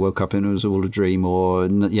 And then they woke up and it was all a dream, or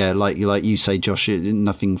like you say, Josh, it didn't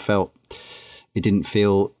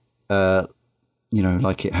feel,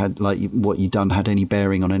 like it had, like what you'd done had any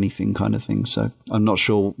bearing on anything, kind of thing. So I'm not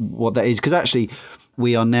sure what that is, because actually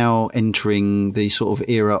we are now entering the sort of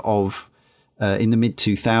era of, in the mid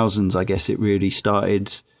 2000s, I guess it really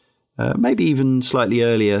started. Maybe even slightly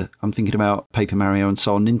earlier, I'm thinking about Paper Mario and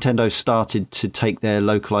so on. Nintendo started to take their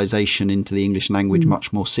localization into the English language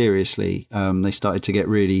much more seriously. They started to get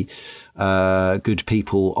really good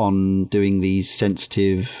people on doing these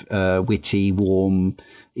sensitive, witty, warm,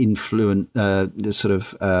 influent, sort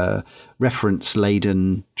of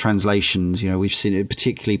reference-laden translations. You know, we've seen it,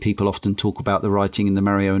 particularly people often talk about the writing in the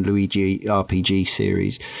Mario and Luigi RPG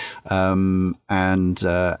series, and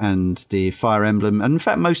the Fire Emblem, and in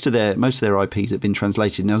fact most of their IPs have been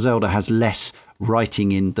translated. Now Zelda has less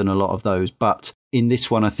writing in than a lot of those, but in this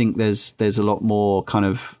one I think there's a lot more kind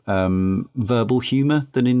of verbal humor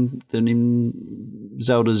than in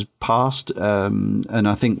Zelda's past, and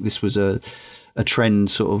I think this was a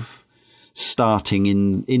trend sort of starting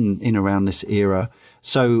in around this era.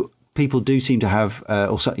 So people do seem to have,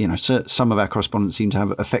 some of our correspondents seem to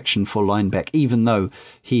have affection for Linebeck, even though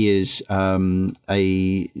he is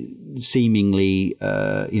a seemingly,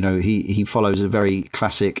 he follows a very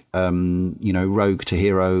classic, rogue to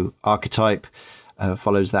hero archetype,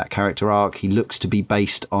 follows that character arc. He looks to be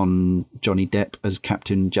based on Johnny Depp as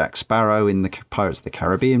Captain Jack Sparrow in the Pirates of the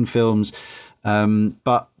Caribbean films.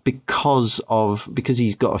 But because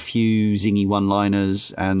he's got a few zingy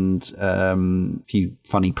one-liners and a few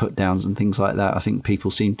funny put-downs and things like that, I think people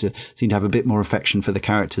seem to have a bit more affection for the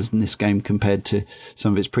characters in this game compared to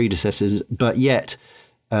some of its predecessors. But yet,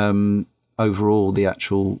 overall, the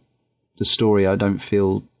story, I don't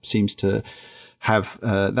feel seems to have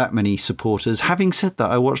that many supporters. Having said that,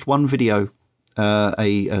 I watched one video,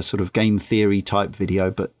 a sort of game theory type video,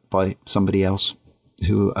 but by somebody else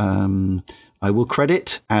who I will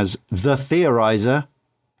credit as The Theorizer.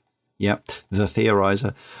 Yep, The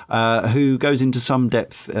Theorizer, who goes into some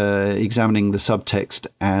depth examining the subtext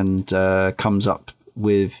and comes up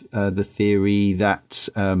with the theory that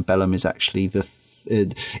Bellum is actually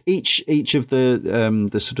each of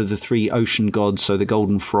the sort of the three ocean gods, so the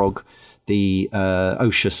golden frog, the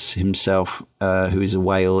Oceus himself, who is a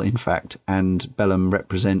whale, in fact, and Bellum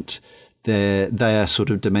represent their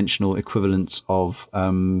sort of dimensional equivalents of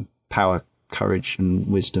power, courage and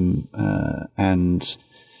wisdom, and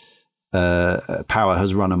power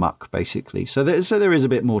has run amok, basically. So there is a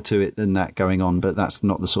bit more to it than that going on, but that's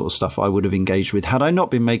not the sort of stuff I would have engaged with had I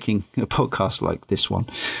not been making a podcast like this one.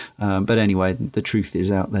 But anyway, the truth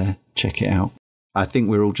is out there. Check it out. I think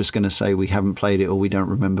we're all just going to say we haven't played it or we don't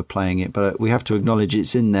remember playing it, but we have to acknowledge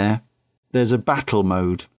it's in there. There's a battle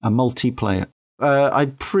mode, a multiplayer.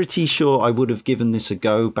 I'm pretty sure I would have given this a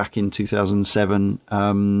go back in 2007.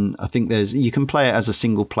 I think you can play it as a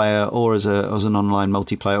single player or as an online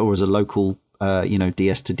multiplayer or as a local,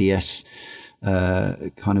 DS to DS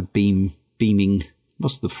kind of beaming.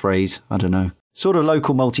 What's the phrase? I don't know. Sort of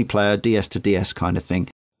local multiplayer, DS to DS kind of thing.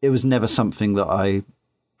 It was never something that I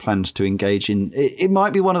planned to engage in. It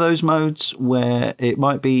might be one of those modes where it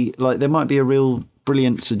might be like there might be a real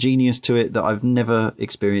brilliance, a genius to it that I've never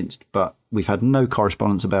experienced, but we've had no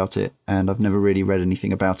correspondence about it and I've never really read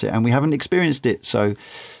anything about it and we haven't experienced it. So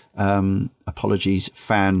apologies,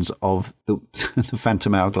 fans of the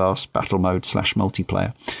Phantom Hourglass battle mode /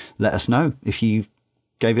 multiplayer. Let us know if you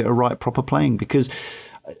gave it a right proper playing, because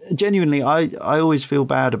genuinely I always feel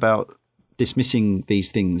bad about dismissing these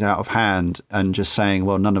things out of hand and just saying,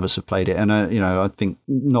 well, none of us have played it. And, I think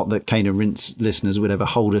not that Cane and Rinse listeners would ever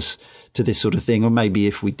hold us to this sort of thing. Or maybe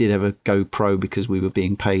if we did ever go pro because we were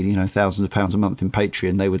being paid, thousands of pounds a month in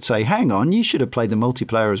Patreon, they would say, hang on, you should have played the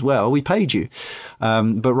multiplayer as well. We paid you.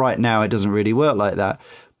 But right now it doesn't really work like that.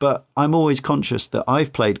 But I'm always conscious that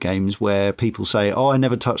I've played games where people say, oh, I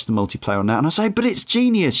never touched the multiplayer on that. And I say, but it's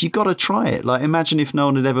genius. You've got to try it. Like, imagine if no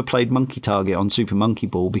one had ever played Monkey Target on Super Monkey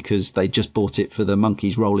Ball because they just bought it for the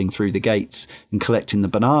monkeys rolling through the gates and collecting the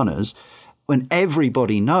bananas, when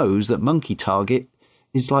everybody knows that Monkey Target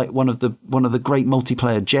is like one of the great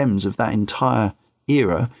multiplayer gems of that entire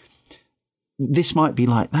era. This might be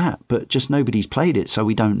like that, but just nobody's played it, so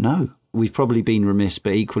we don't know. we've probably been remiss,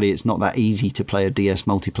 but equally it's not that easy to play a DS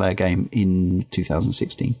multiplayer game in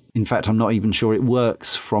 2016. In fact, I'm not even sure it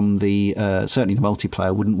works from the... certainly the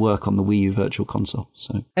multiplayer wouldn't work on the Wii U Virtual Console.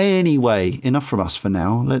 So anyway, enough from us for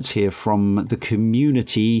now. Let's hear from the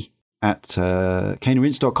community at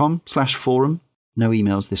caneandrinse.com/forum. No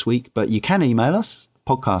emails this week, but you can email us,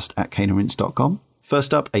 podcast@caneandrinse.com.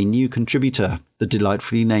 First up, a new contributor, the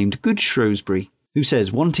delightfully named Good Shrewsbury, who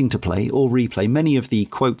says, wanting to play or replay many of the,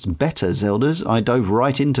 quotes, better Zeldas, I dove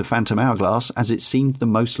right into Phantom Hourglass as it seemed the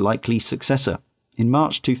most likely successor. In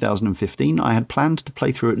March 2015, I had planned to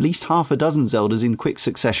play through at least half a dozen Zeldas in quick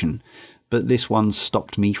succession, but this one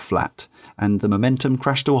stopped me flat, and the momentum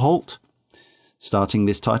crashed to a halt. Starting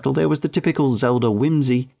this title, there was the typical Zelda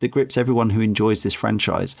whimsy that grips everyone who enjoys this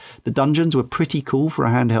franchise. The dungeons were pretty cool for a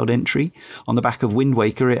handheld entry. On the back of Wind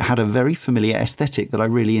Waker, it had a very familiar aesthetic that I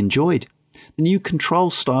really enjoyed. The new control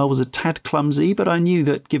style was a tad clumsy, but I knew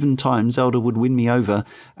that given time, Zelda would win me over,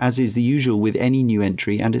 as is the usual with any new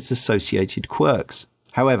entry and its associated quirks.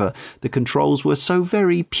 However, the controls were so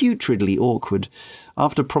very putridly awkward.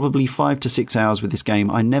 After probably 5 to 6 hours with this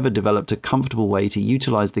game, I never developed a comfortable way to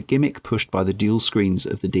utilise the gimmick pushed by the dual screens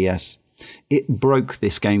of the DS. It broke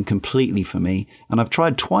this game completely for me, and I've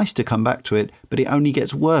tried twice to come back to it, but it only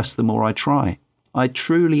gets worse the more I try. I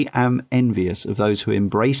truly am envious of those who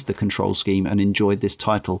embraced the control scheme and enjoyed this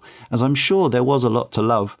title, as I'm sure there was a lot to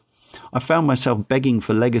love. I found myself begging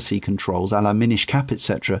for legacy controls a la Minish Cap,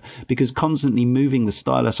 etc., because constantly moving the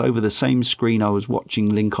stylus over the same screen I was watching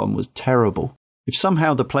Link on was terrible. If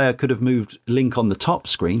somehow the player could have moved Link on the top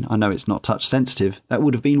screen, I know it's not touch sensitive, that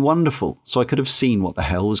would have been wonderful, so I could have seen what the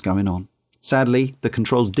hell was going on. Sadly, the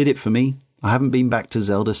controls did it for me. I haven't been back to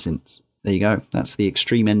Zelda since. There you go, that's the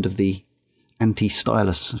extreme end of the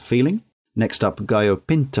anti-stylus feeling. Next up, Gaio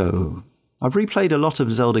Pinto. I've replayed a lot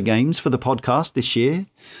of Zelda games for the podcast this year,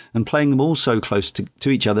 and playing them all so close to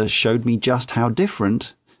each other showed me just how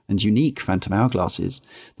different and unique Phantom Hourglass is.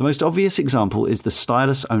 The most obvious example is the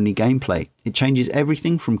stylus-only gameplay. It changes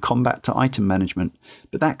everything from combat to item management,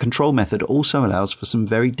 but that control method also allows for some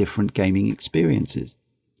very different gaming experiences.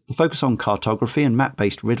 The focus on cartography and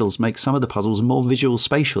map-based riddles makes some of the puzzles more visual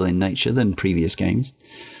spatial in nature than previous games.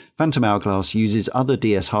 Phantom Hourglass uses other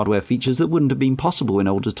DS hardware features that wouldn't have been possible in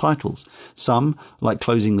older titles. Some, like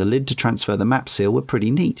closing the lid to transfer the map seal, were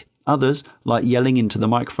pretty neat. Others, like yelling into the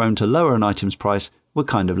microphone to lower an item's price, were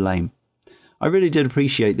kind of lame. I really did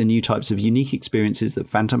appreciate the new types of unique experiences that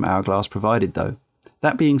Phantom Hourglass provided, though.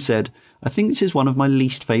 That being said, I think this is one of my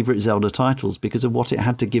least favourite Zelda titles because of what it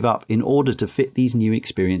had to give up in order to fit these new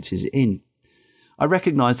experiences in. I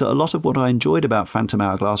recognise that a lot of what I enjoyed about Phantom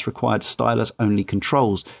Hourglass required stylus-only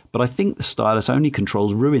controls, but I think the stylus-only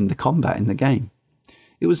controls ruined the combat in the game.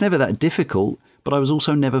 It was never that difficult, but I was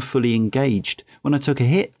also never fully engaged. When I took a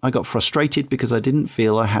hit, I got frustrated because I didn't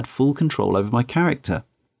feel I had full control over my character.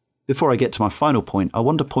 Before I get to my final point, I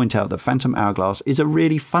want to point out that Phantom Hourglass is a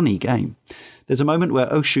really funny game. There's a moment where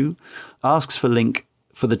Oshu asks for Link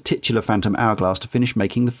for the titular Phantom Hourglass to finish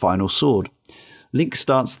making the final sword. Link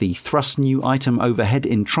starts the thrust new item overhead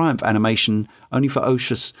in triumph animation, only for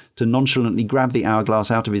Oshu to nonchalantly grab the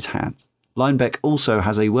hourglass out of his hands. Linebeck also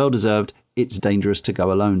has a well-deserved "it's dangerous to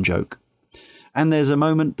go alone" joke. And there's a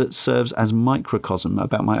moment that serves as microcosm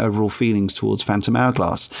about my overall feelings towards Phantom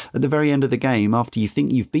Hourglass. At the very end of the game, after you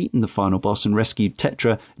think you've beaten the final boss and rescued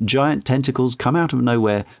Tetra, giant tentacles come out of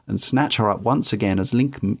nowhere and snatch her up once again as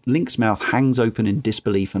Link's mouth hangs open in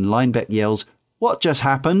disbelief and Linebeck yells, "What just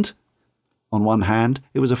happened?" On one hand,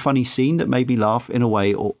 it was a funny scene that made me laugh in a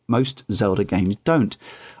way most Zelda games don't.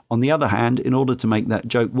 On the other hand, in order to make that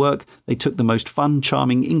joke work, they took the most fun,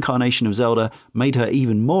 charming incarnation of Zelda, made her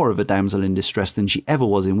even more of a damsel in distress than she ever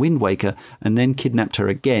was in Wind Waker, and then kidnapped her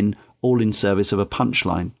again, all in service of a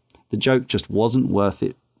punchline. The joke just wasn't worth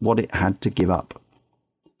it, what it had to give up.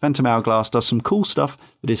 Phantom Hourglass does some cool stuff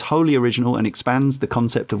that is wholly original and expands the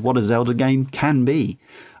concept of what a Zelda game can be.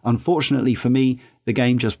 Unfortunately for me, the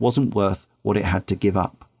game just wasn't worth what it had to give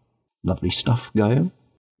up. Lovely stuff, Gaio.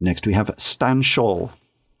 Next we have Stan Scholl.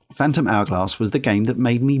 Phantom Hourglass was the game that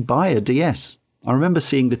made me buy a DS. I remember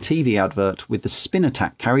seeing the TV advert with the spin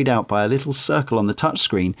attack carried out by a little circle on the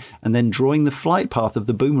touchscreen and then drawing the flight path of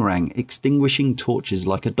the boomerang, extinguishing torches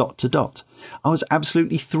like a dot to dot. I was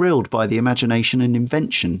absolutely thrilled by the imagination and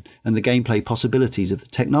invention and the gameplay possibilities of the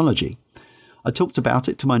technology. I talked about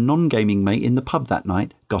it to my non-gaming mate in the pub that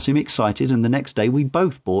night, got him excited, and the next day we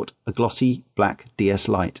both bought a glossy black DS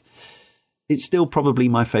Lite. It's still probably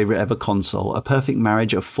my favourite ever console, a perfect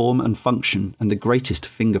marriage of form and function, and the greatest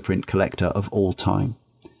fingerprint collector of all time.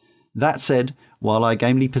 That said, while I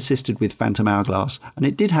gamely persisted with Phantom Hourglass, and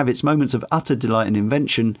it did have its moments of utter delight and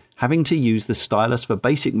invention, having to use the stylus for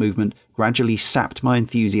basic movement gradually sapped my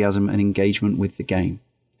enthusiasm and engagement with the game.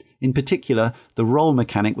 In particular, the roll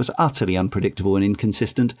mechanic was utterly unpredictable and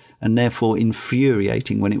inconsistent, and therefore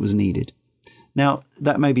infuriating when it was needed. Now,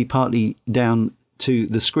 that may be partly down to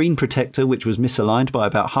the screen protector, which was misaligned by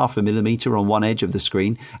about 0.5 millimeter on one edge of the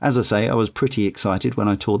screen. As I say, I was pretty excited when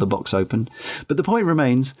I tore the box open, but the point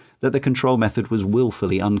remains that the control method was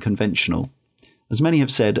willfully unconventional. As many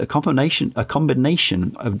have said, a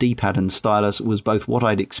combination of D-pad and stylus was both what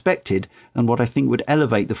I'd expected and what I think would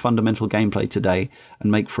elevate the fundamental gameplay today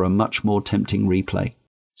and make for a much more tempting replay.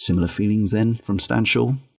 Similar feelings then from Stan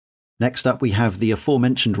Shaw? Next up, we have the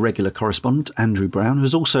aforementioned regular correspondent, Andrew Brown,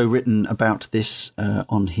 who's also written about this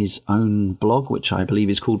on his own blog, which I believe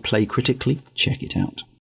is called Play Critically. Check it out.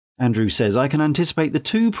 Andrew says, I can anticipate the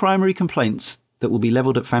two primary complaints that will be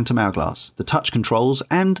levelled at Phantom Hourglass, the touch controls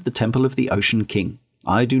and the Temple of the Ocean King.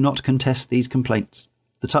 I do not contest these complaints.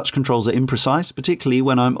 The touch controls are imprecise, particularly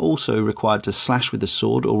when I'm also required to slash with a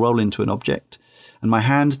sword or roll into an object, and my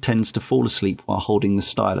hand tends to fall asleep while holding the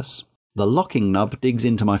stylus. The locking nub digs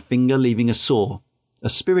into my finger, leaving a sore. A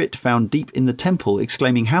spirit found deep in the temple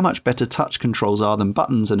exclaiming how much better touch controls are than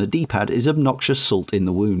buttons and a D-pad is obnoxious salt in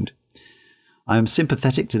the wound. I am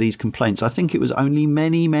sympathetic to these complaints. I think it was only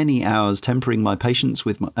many hours tempering my patience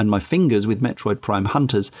and my fingers with Metroid Prime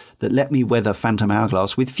Hunters that let me weather Phantom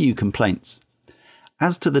Hourglass with few complaints.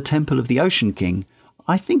 As to the Temple of the Ocean King,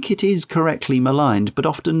 I think it is correctly maligned but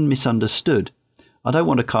often misunderstood. I don't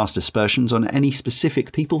want to cast aspersions on any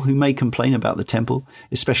specific people who may complain about the temple,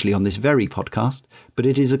 especially on this very podcast, but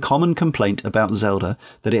it is a common complaint about Zelda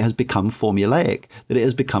that it has become formulaic, that it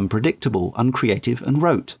has become predictable, uncreative and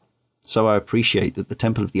rote. So I appreciate that the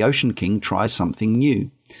Temple of the Ocean King tries something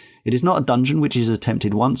new. It is not a dungeon which is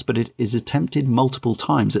attempted once, but it is attempted multiple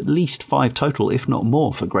times, at least 5 total, if not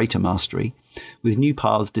more, for greater mastery, with new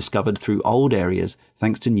paths discovered through old areas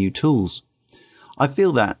thanks to new tools. I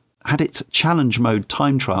feel that, had its challenge mode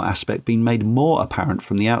time trial aspect been made more apparent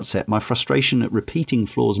from the outset, my frustration at repeating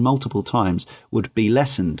floors multiple times would be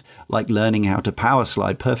lessened, like learning how to power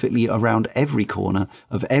slide perfectly around every corner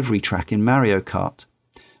of every track in Mario Kart.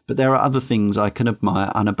 But there are other things I can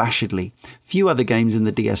admire unabashedly. Few other games in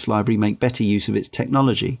the DS library make better use of its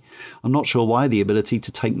technology. I'm not sure why the ability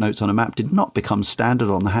to take notes on a map did not become standard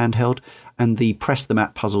on the handheld, and the press the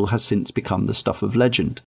map puzzle has since become the stuff of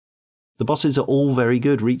legend. The bosses are all very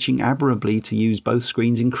good, reaching admirably to use both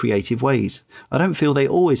screens in creative ways. I don't feel they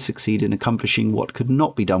always succeed in accomplishing what could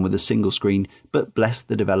not be done with a single screen, but bless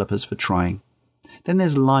the developers for trying. Then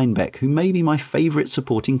there's Linebeck, who may be my favourite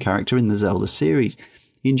supporting character in the Zelda series.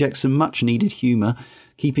 He injects some much-needed humour.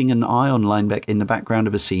 Keeping an eye on Linebeck in the background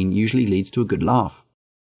of a scene usually leads to a good laugh.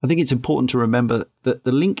 I think it's important to remember that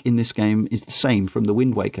the Link in this game is the same from the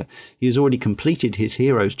Wind Waker. He has already completed his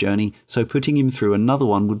hero's journey, so putting him through another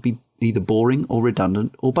one would be either boring or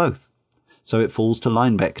redundant or both. So it falls to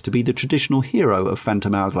Linebeck to be the traditional hero of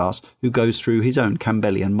Phantom Hourglass who goes through his own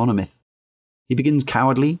Campbellian monomyth. He begins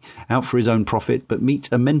cowardly, out for his own profit, but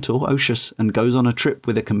meets a mentor, Ocius, and goes on a trip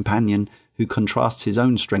with a companion who contrasts his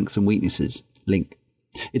own strengths and weaknesses, Link.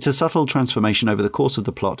 It's a subtle transformation over the course of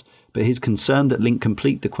the plot, but his concern that Link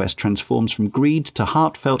complete the quest transforms from greed to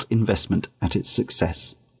heartfelt investment at its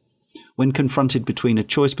success. When confronted between a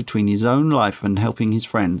choice between his own life and helping his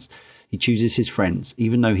friends, he chooses his friends,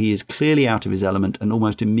 even though he is clearly out of his element and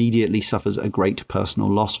almost immediately suffers a great personal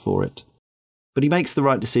loss for it. But he makes the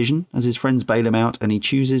right decision, as his friends bail him out, and he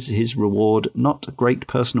chooses his reward not great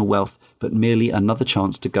personal wealth, but merely another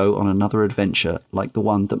chance to go on another adventure like the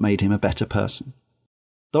one that made him a better person.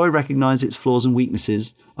 Though I recognise its flaws and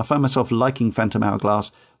weaknesses, I find myself liking Phantom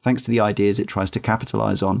Hourglass thanks to the ideas it tries to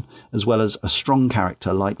capitalise on, as well as a strong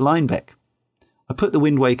character like Linebeck. I put the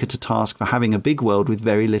Wind Waker to task for having a big world with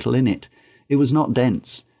very little in it. It was not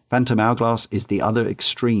dense. Phantom Hourglass is the other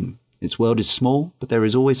extreme. Its world is small, but there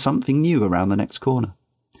is always something new around the next corner.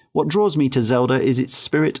 What draws me to Zelda is its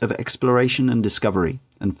spirit of exploration and discovery,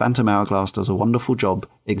 and Phantom Hourglass does a wonderful job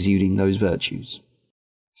exuding those virtues.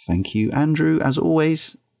 Thank you, Andrew, as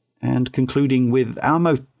always. And concluding with our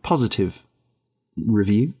most positive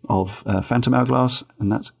review of Phantom Hourglass,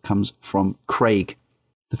 and that comes from Craig.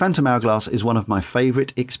 The Phantom Hourglass is one of my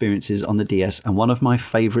favourite experiences on the DS and one of my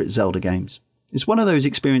favourite Zelda games. It's one of those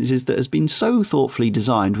experiences that has been so thoughtfully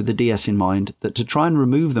designed with the DS in mind that to try and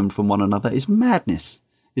remove them from one another is madness.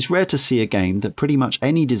 It's rare to see a game that pretty much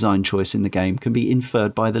any design choice in the game can be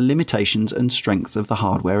inferred by the limitations and strengths of the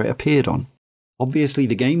hardware it appeared on. Obviously,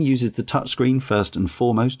 the game uses the touchscreen first and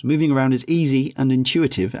foremost. Moving around is easy and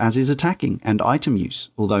intuitive, as is attacking and item use,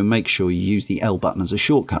 although make sure you use the L button as a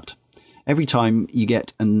shortcut. Every time you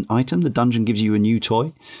get an item, the dungeon gives you a new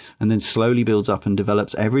toy, and then slowly builds up and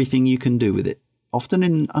develops everything you can do with it, often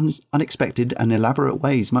in unexpected and elaborate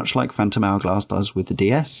ways, much like Phantom Hourglass does with the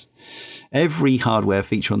DS. Every hardware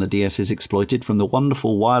feature on the DS is exploited, from the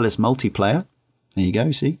wonderful wireless multiplayer, there you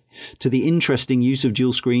go, see, to the interesting use of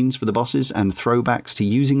dual screens for the bosses and throwbacks to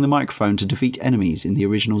using the microphone to defeat enemies in the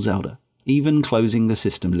original Zelda. Even closing the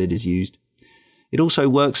system lid is used. It also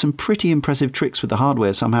works some pretty impressive tricks with the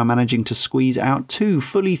hardware, somehow managing to squeeze out 2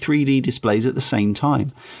 fully 3D displays at the same time.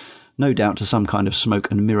 No doubt to some kind of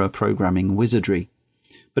smoke and mirror programming wizardry.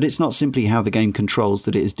 But it's not simply how the game controls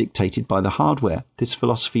that it is dictated by the hardware. This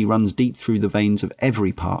philosophy runs deep through the veins of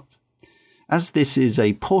every part. As this is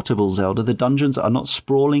a portable Zelda, the dungeons are not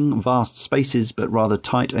sprawling, vast spaces, but rather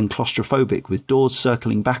tight and claustrophobic, with doors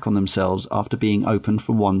circling back on themselves after being opened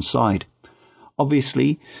from one side.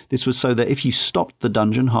 Obviously, this was so that if you stopped the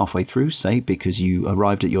dungeon halfway through, say because you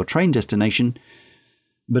arrived at your train destination,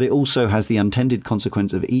 but it also has the unintended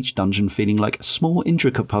consequence of each dungeon feeling like a small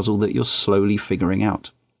intricate puzzle that you're slowly figuring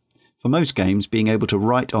out. For most games, being able to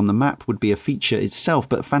write on the map would be a feature itself,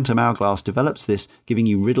 but Phantom Hourglass develops this, giving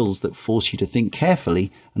you riddles that force you to think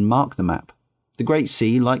carefully and mark the map. The Great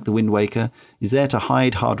Sea, like the Wind Waker, is there to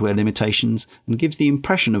hide hardware limitations and gives the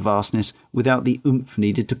impression of vastness without the oomph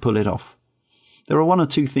needed to pull it off. There are 1 or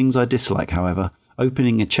 2 things I dislike, however.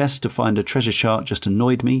 Opening a chest to find a treasure chart just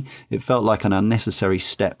annoyed me. It felt like an unnecessary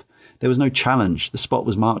step. There was no challenge. The spot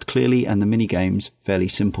was marked clearly and the mini-games fairly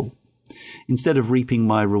simple. Instead of reaping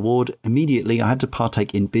my reward immediately, I had to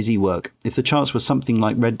partake in busy work. If the chance was something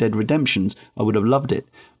like Red Dead Redemption's, I would have loved it.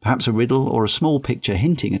 Perhaps a riddle or a small picture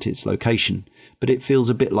hinting at its location. But it feels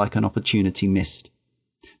a bit like an opportunity missed.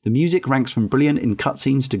 The music ranks from brilliant in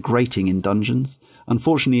cutscenes to grating in dungeons.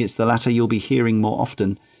 Unfortunately, it's the latter you'll be hearing more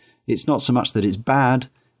often. It's not so much that it's bad,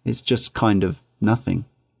 it's just kind of nothing.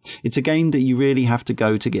 It's a game that you really have to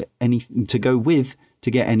go with to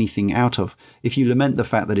get anything out of. If you lament the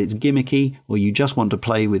fact that it's gimmicky, or you just want to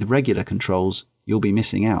play with regular controls, you'll be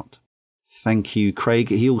missing out. Thank you, Craig.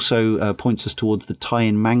 He also points us towards the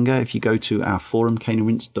tie-in manga. If you go to our forum,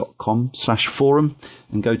 caneandrinse.com/forum,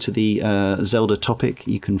 and go to the Zelda topic,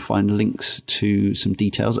 you can find links to some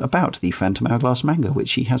details about the Phantom Hourglass manga,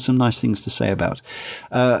 which he has some nice things to say about.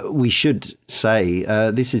 We should say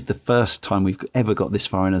this is the first time we've ever got this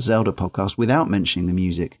far in a Zelda podcast without mentioning the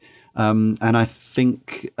music. And I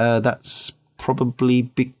think that's probably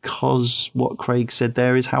because what Craig said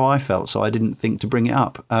there is how I felt, so I didn't think to bring it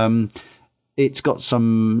up. It's got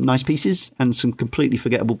some nice pieces and some completely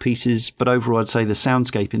forgettable pieces, but overall I'd say the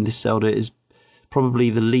soundscape in this Zelda is probably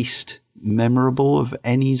the least memorable of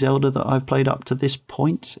any Zelda that I've played up to this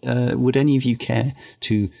point. Would any of you care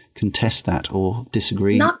to contest that or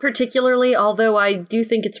disagree? Not particularly, although I do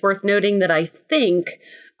think it's worth noting that I think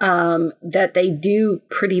that they do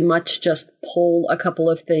pretty much just pull a couple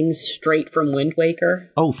of things straight from Wind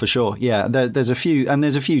Waker. Oh, for sure. Yeah, there's a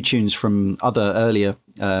few tunes from other earlier,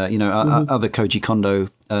 other Koji Kondo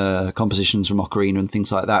compositions from Ocarina and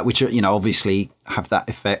things like that, which are, obviously have that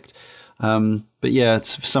effect. But yeah,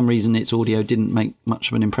 for some reason its audio didn't make much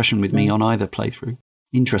of an impression with me on either playthrough.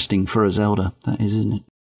 Interesting for a Zelda, that is, isn't it?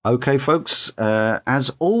 Okay, folks, as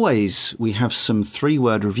always, we have some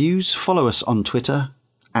 3-word reviews. Follow us on Twitter,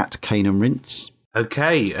 @CaneandRinse.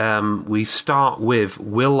 Okay, we start with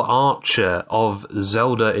Will Archer of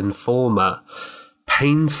Zelda Informer.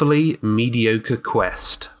 Painfully mediocre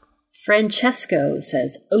quest. Francesco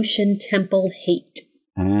says Ocean Temple hate.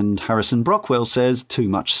 And Harrison Brockwell says too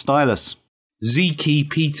much stylus. Zeke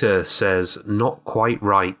Peter says not quite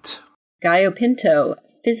right. Gaio Pinto,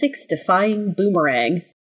 physics defying boomerang.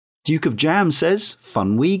 Duke of Jam says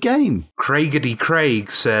fun wee game. Craigity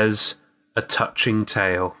Craig says a touching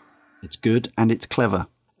tale. It's good and it's clever.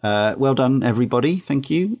 Well done, everybody. Thank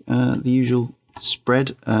you. The usual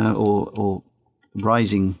spread or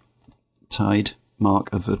rising tide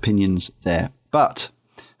mark of opinions there. But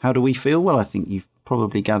how do we feel? Well, I think you've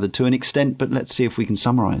probably gathered to an extent, but let's see if we can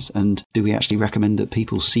summarise. And do we actually recommend that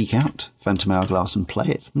people seek out Phantom Hourglass and play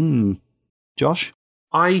it? Josh?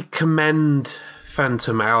 I commend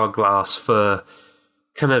Phantom Hourglass for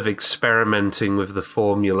kind of experimenting with the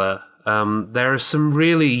formula. There are some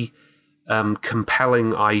really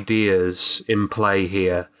compelling ideas in play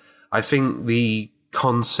here. I think the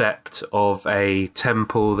concept of a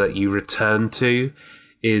temple that you return to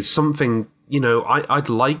is something, I'd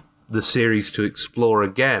like the series to explore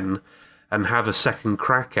again and have a second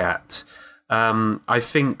crack at. I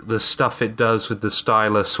think the stuff it does with the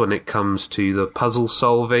stylus when it comes to the puzzle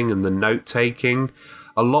solving and the note taking,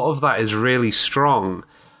 a lot of that is really strong.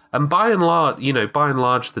 And by and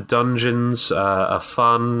large, the dungeons are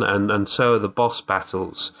fun, and so are the boss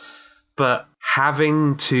battles. But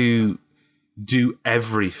having to do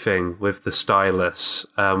everything with the stylus,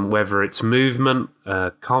 whether it's movement,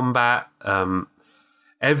 combat,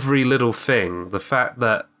 every little thing, the fact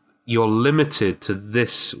that you're limited to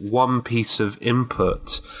this one piece of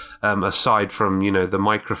input, aside from, the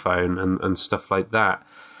microphone and stuff like that,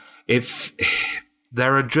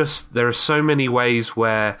 there are so many ways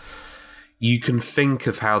where you can think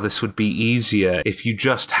of how this would be easier if you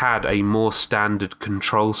just had a more standard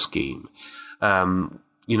control scheme. When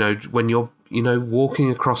you're,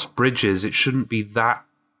 walking across bridges, it shouldn't be that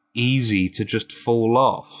easy to just fall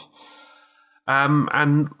off.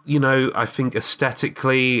 I think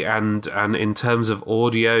aesthetically and in terms of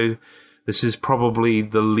audio, this is probably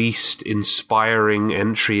the least inspiring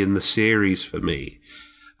entry in the series for me.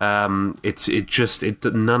 None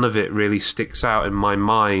of it really sticks out in my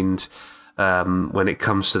mind when it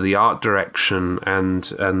comes to the art direction and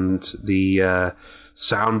the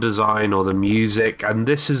sound design or the music. And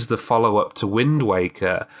this is the follow-up to Wind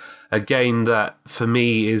Waker, a game that for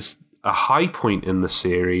me is a high point in the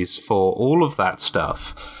series for all of that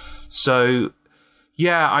stuff. So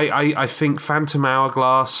yeah, I think Phantom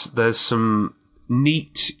Hourglass, there's some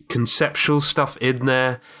neat conceptual stuff in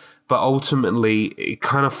there, but ultimately it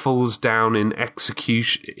kind of falls down in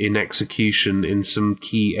execution in some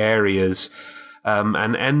key areas,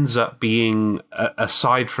 and ends up being,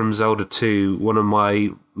 aside from Zelda 2, one of my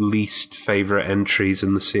least favourite entries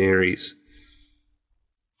in the series.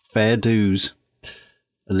 Fair dues.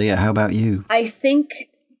 Leah, how about you? I think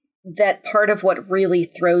that part of what really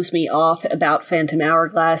throws me off about Phantom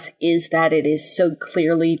Hourglass is that it is so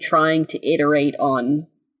clearly trying to iterate on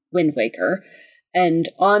Wind Waker. And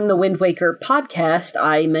on the Wind Waker podcast,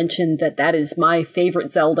 I mentioned that is my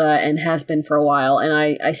favorite Zelda and has been for a while, and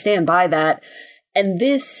I stand by that. And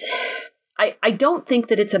this, I don't think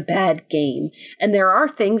that it's a bad game, and there are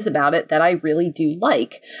things about it that I really do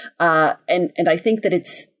like. And I think that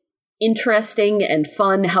it's interesting and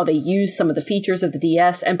fun how they use some of the features of the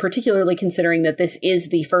DS, and particularly considering that this is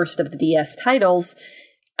the first of the DS titles,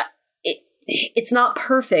 it's not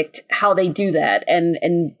perfect how they do that, and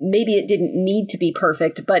maybe it didn't need to be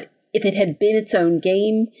perfect, but if it had been its own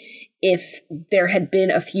game, if there had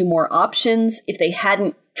been a few more options, if they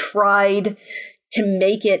hadn't tried to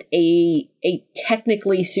make it a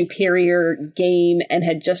technically superior game and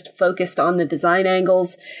had just focused on the design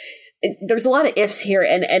angles, there's a lot of ifs here,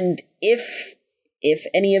 and if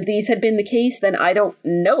any of these had been the case, then I don't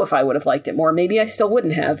know if I would have liked it more. Maybe I still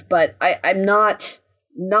wouldn't have, but I'm not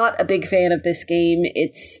a big fan of this game.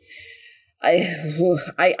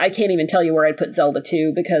 I can't even tell you where I'd put Zelda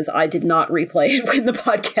 2 because I did not replay it when the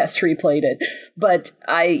podcast replayed it. But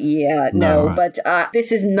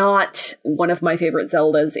this is not one of my favorite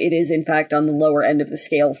Zeldas. It is in fact on the lower end of the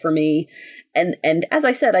scale for me. And as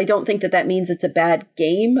I said, I don't think that means it's a bad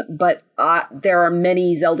game, but there are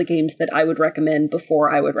many Zelda games that I would recommend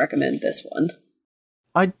before I would recommend this one.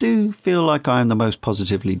 I do feel like I am the most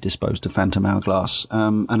positively disposed to Phantom Hourglass,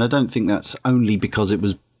 and I don't think that's only because it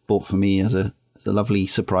was bought for me as a lovely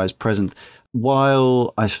surprise present.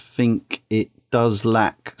 While I think it does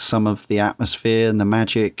lack some of the atmosphere and the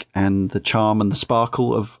magic and the charm and the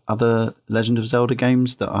sparkle of other Legend of Zelda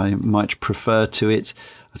games that I might prefer to it,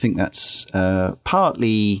 I think that's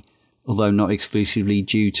partly, although not exclusively,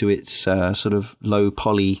 due to its sort of low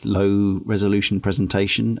poly, low resolution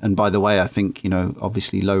presentation. And by the way, I think,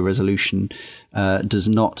 obviously low resolution does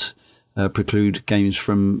not preclude games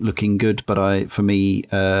from looking good. But for me,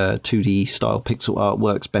 2D style pixel art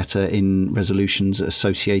works better in resolutions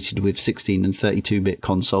associated with 16 and 32-bit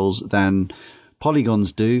consoles than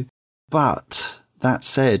polygons do. But that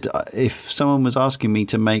said, if someone was asking me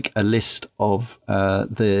to make a list of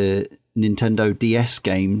the Nintendo DS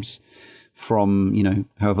games from,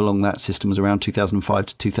 however long that system was around, 2005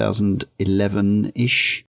 to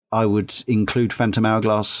 2011-ish, I would include Phantom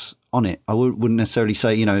Hourglass on it. I wouldn't necessarily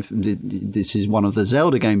say, this is one of the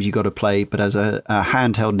Zelda games you got to play, but as a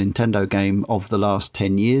handheld Nintendo game of the last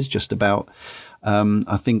 10 years, just about,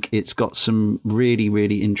 I think it's got some really,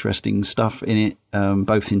 really interesting stuff in it,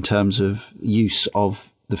 both in terms of use of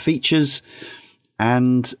the features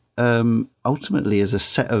and ultimately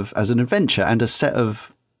as an adventure and a set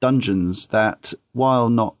of dungeons that, while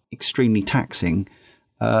not extremely taxing,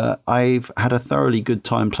 I've had a thoroughly good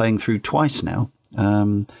time playing through twice now.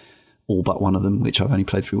 all but one of them, which I've only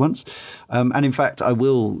played through once. And in fact, I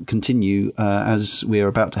will continue as we're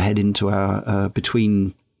about to head into our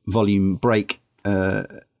between volume break,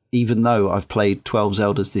 even though I've played 12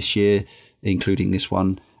 Zeldas this year, including this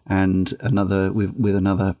one, and another with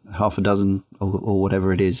another half a dozen or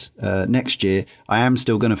whatever it is next year. I am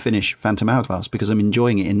still going to finish Phantom Hourglass because I'm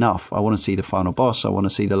enjoying it enough. I want to see the final boss. I want to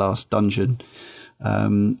see the last dungeon,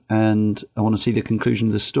 and I want to see the conclusion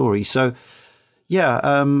of the story. So yeah,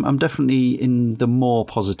 I'm definitely in the more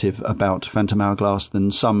positive about Phantom Hourglass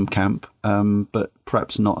than some camp, but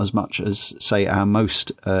perhaps not as much as, say, our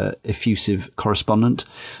most effusive correspondent.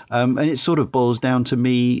 And it sort of boils down to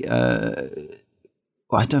me.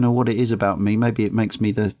 I don't know what it is about me. Maybe it makes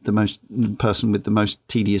me the most person with the most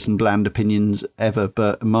tedious and bland opinions ever.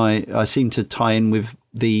 But I seem to tie in with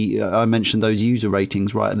I mentioned those user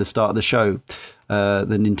ratings right at the start of the show.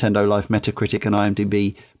 The Nintendo Life Metacritic and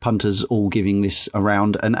IMDb punters all giving this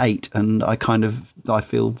around an 8. And I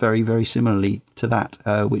feel very, very similarly to that,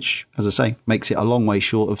 which, as I say, makes it a long way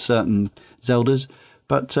short of certain Zeldas,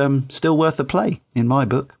 but still worth a play in my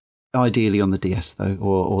book. Ideally on the DS though,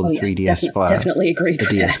 or the 3DS via definitely agreed the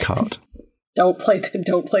with DS that. cart. Don't play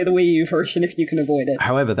the Wii U version if you can avoid it.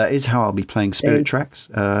 However, that is how I'll be playing Spirit Tracks.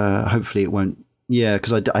 Hopefully it won't. Yeah,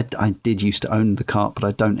 because I did used to own the cart, but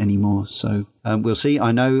I don't anymore. So we'll see.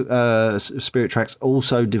 I know Spirit Tracks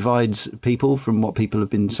also divides people from what people have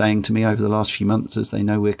been saying to me over the last few months, as they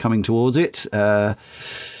know we're coming towards it.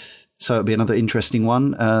 So it'll be another interesting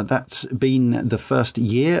one. That's been the first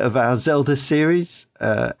year of our Zelda series.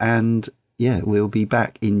 And yeah, we'll be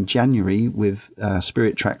back in January with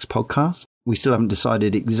Spirit Tracks podcast. We still haven't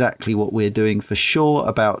decided exactly what we're doing for sure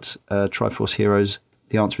about Triforce Heroes.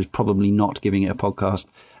 The answer is probably not giving it a podcast.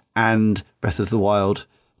 And Breath of the Wild,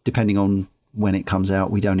 depending on when it comes out,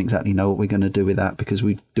 we don't exactly know what we're going to do with that because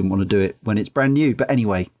we didn't want to do it when it's brand new. But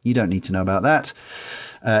anyway, you don't need to know about that.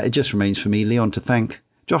 It just remains for me, Leon, to thank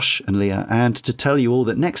Josh and Leah, and to tell you all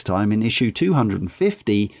that next time in issue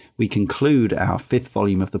 250, we conclude our 5th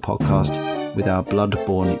volume of the podcast with our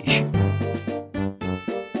Bloodborne issue.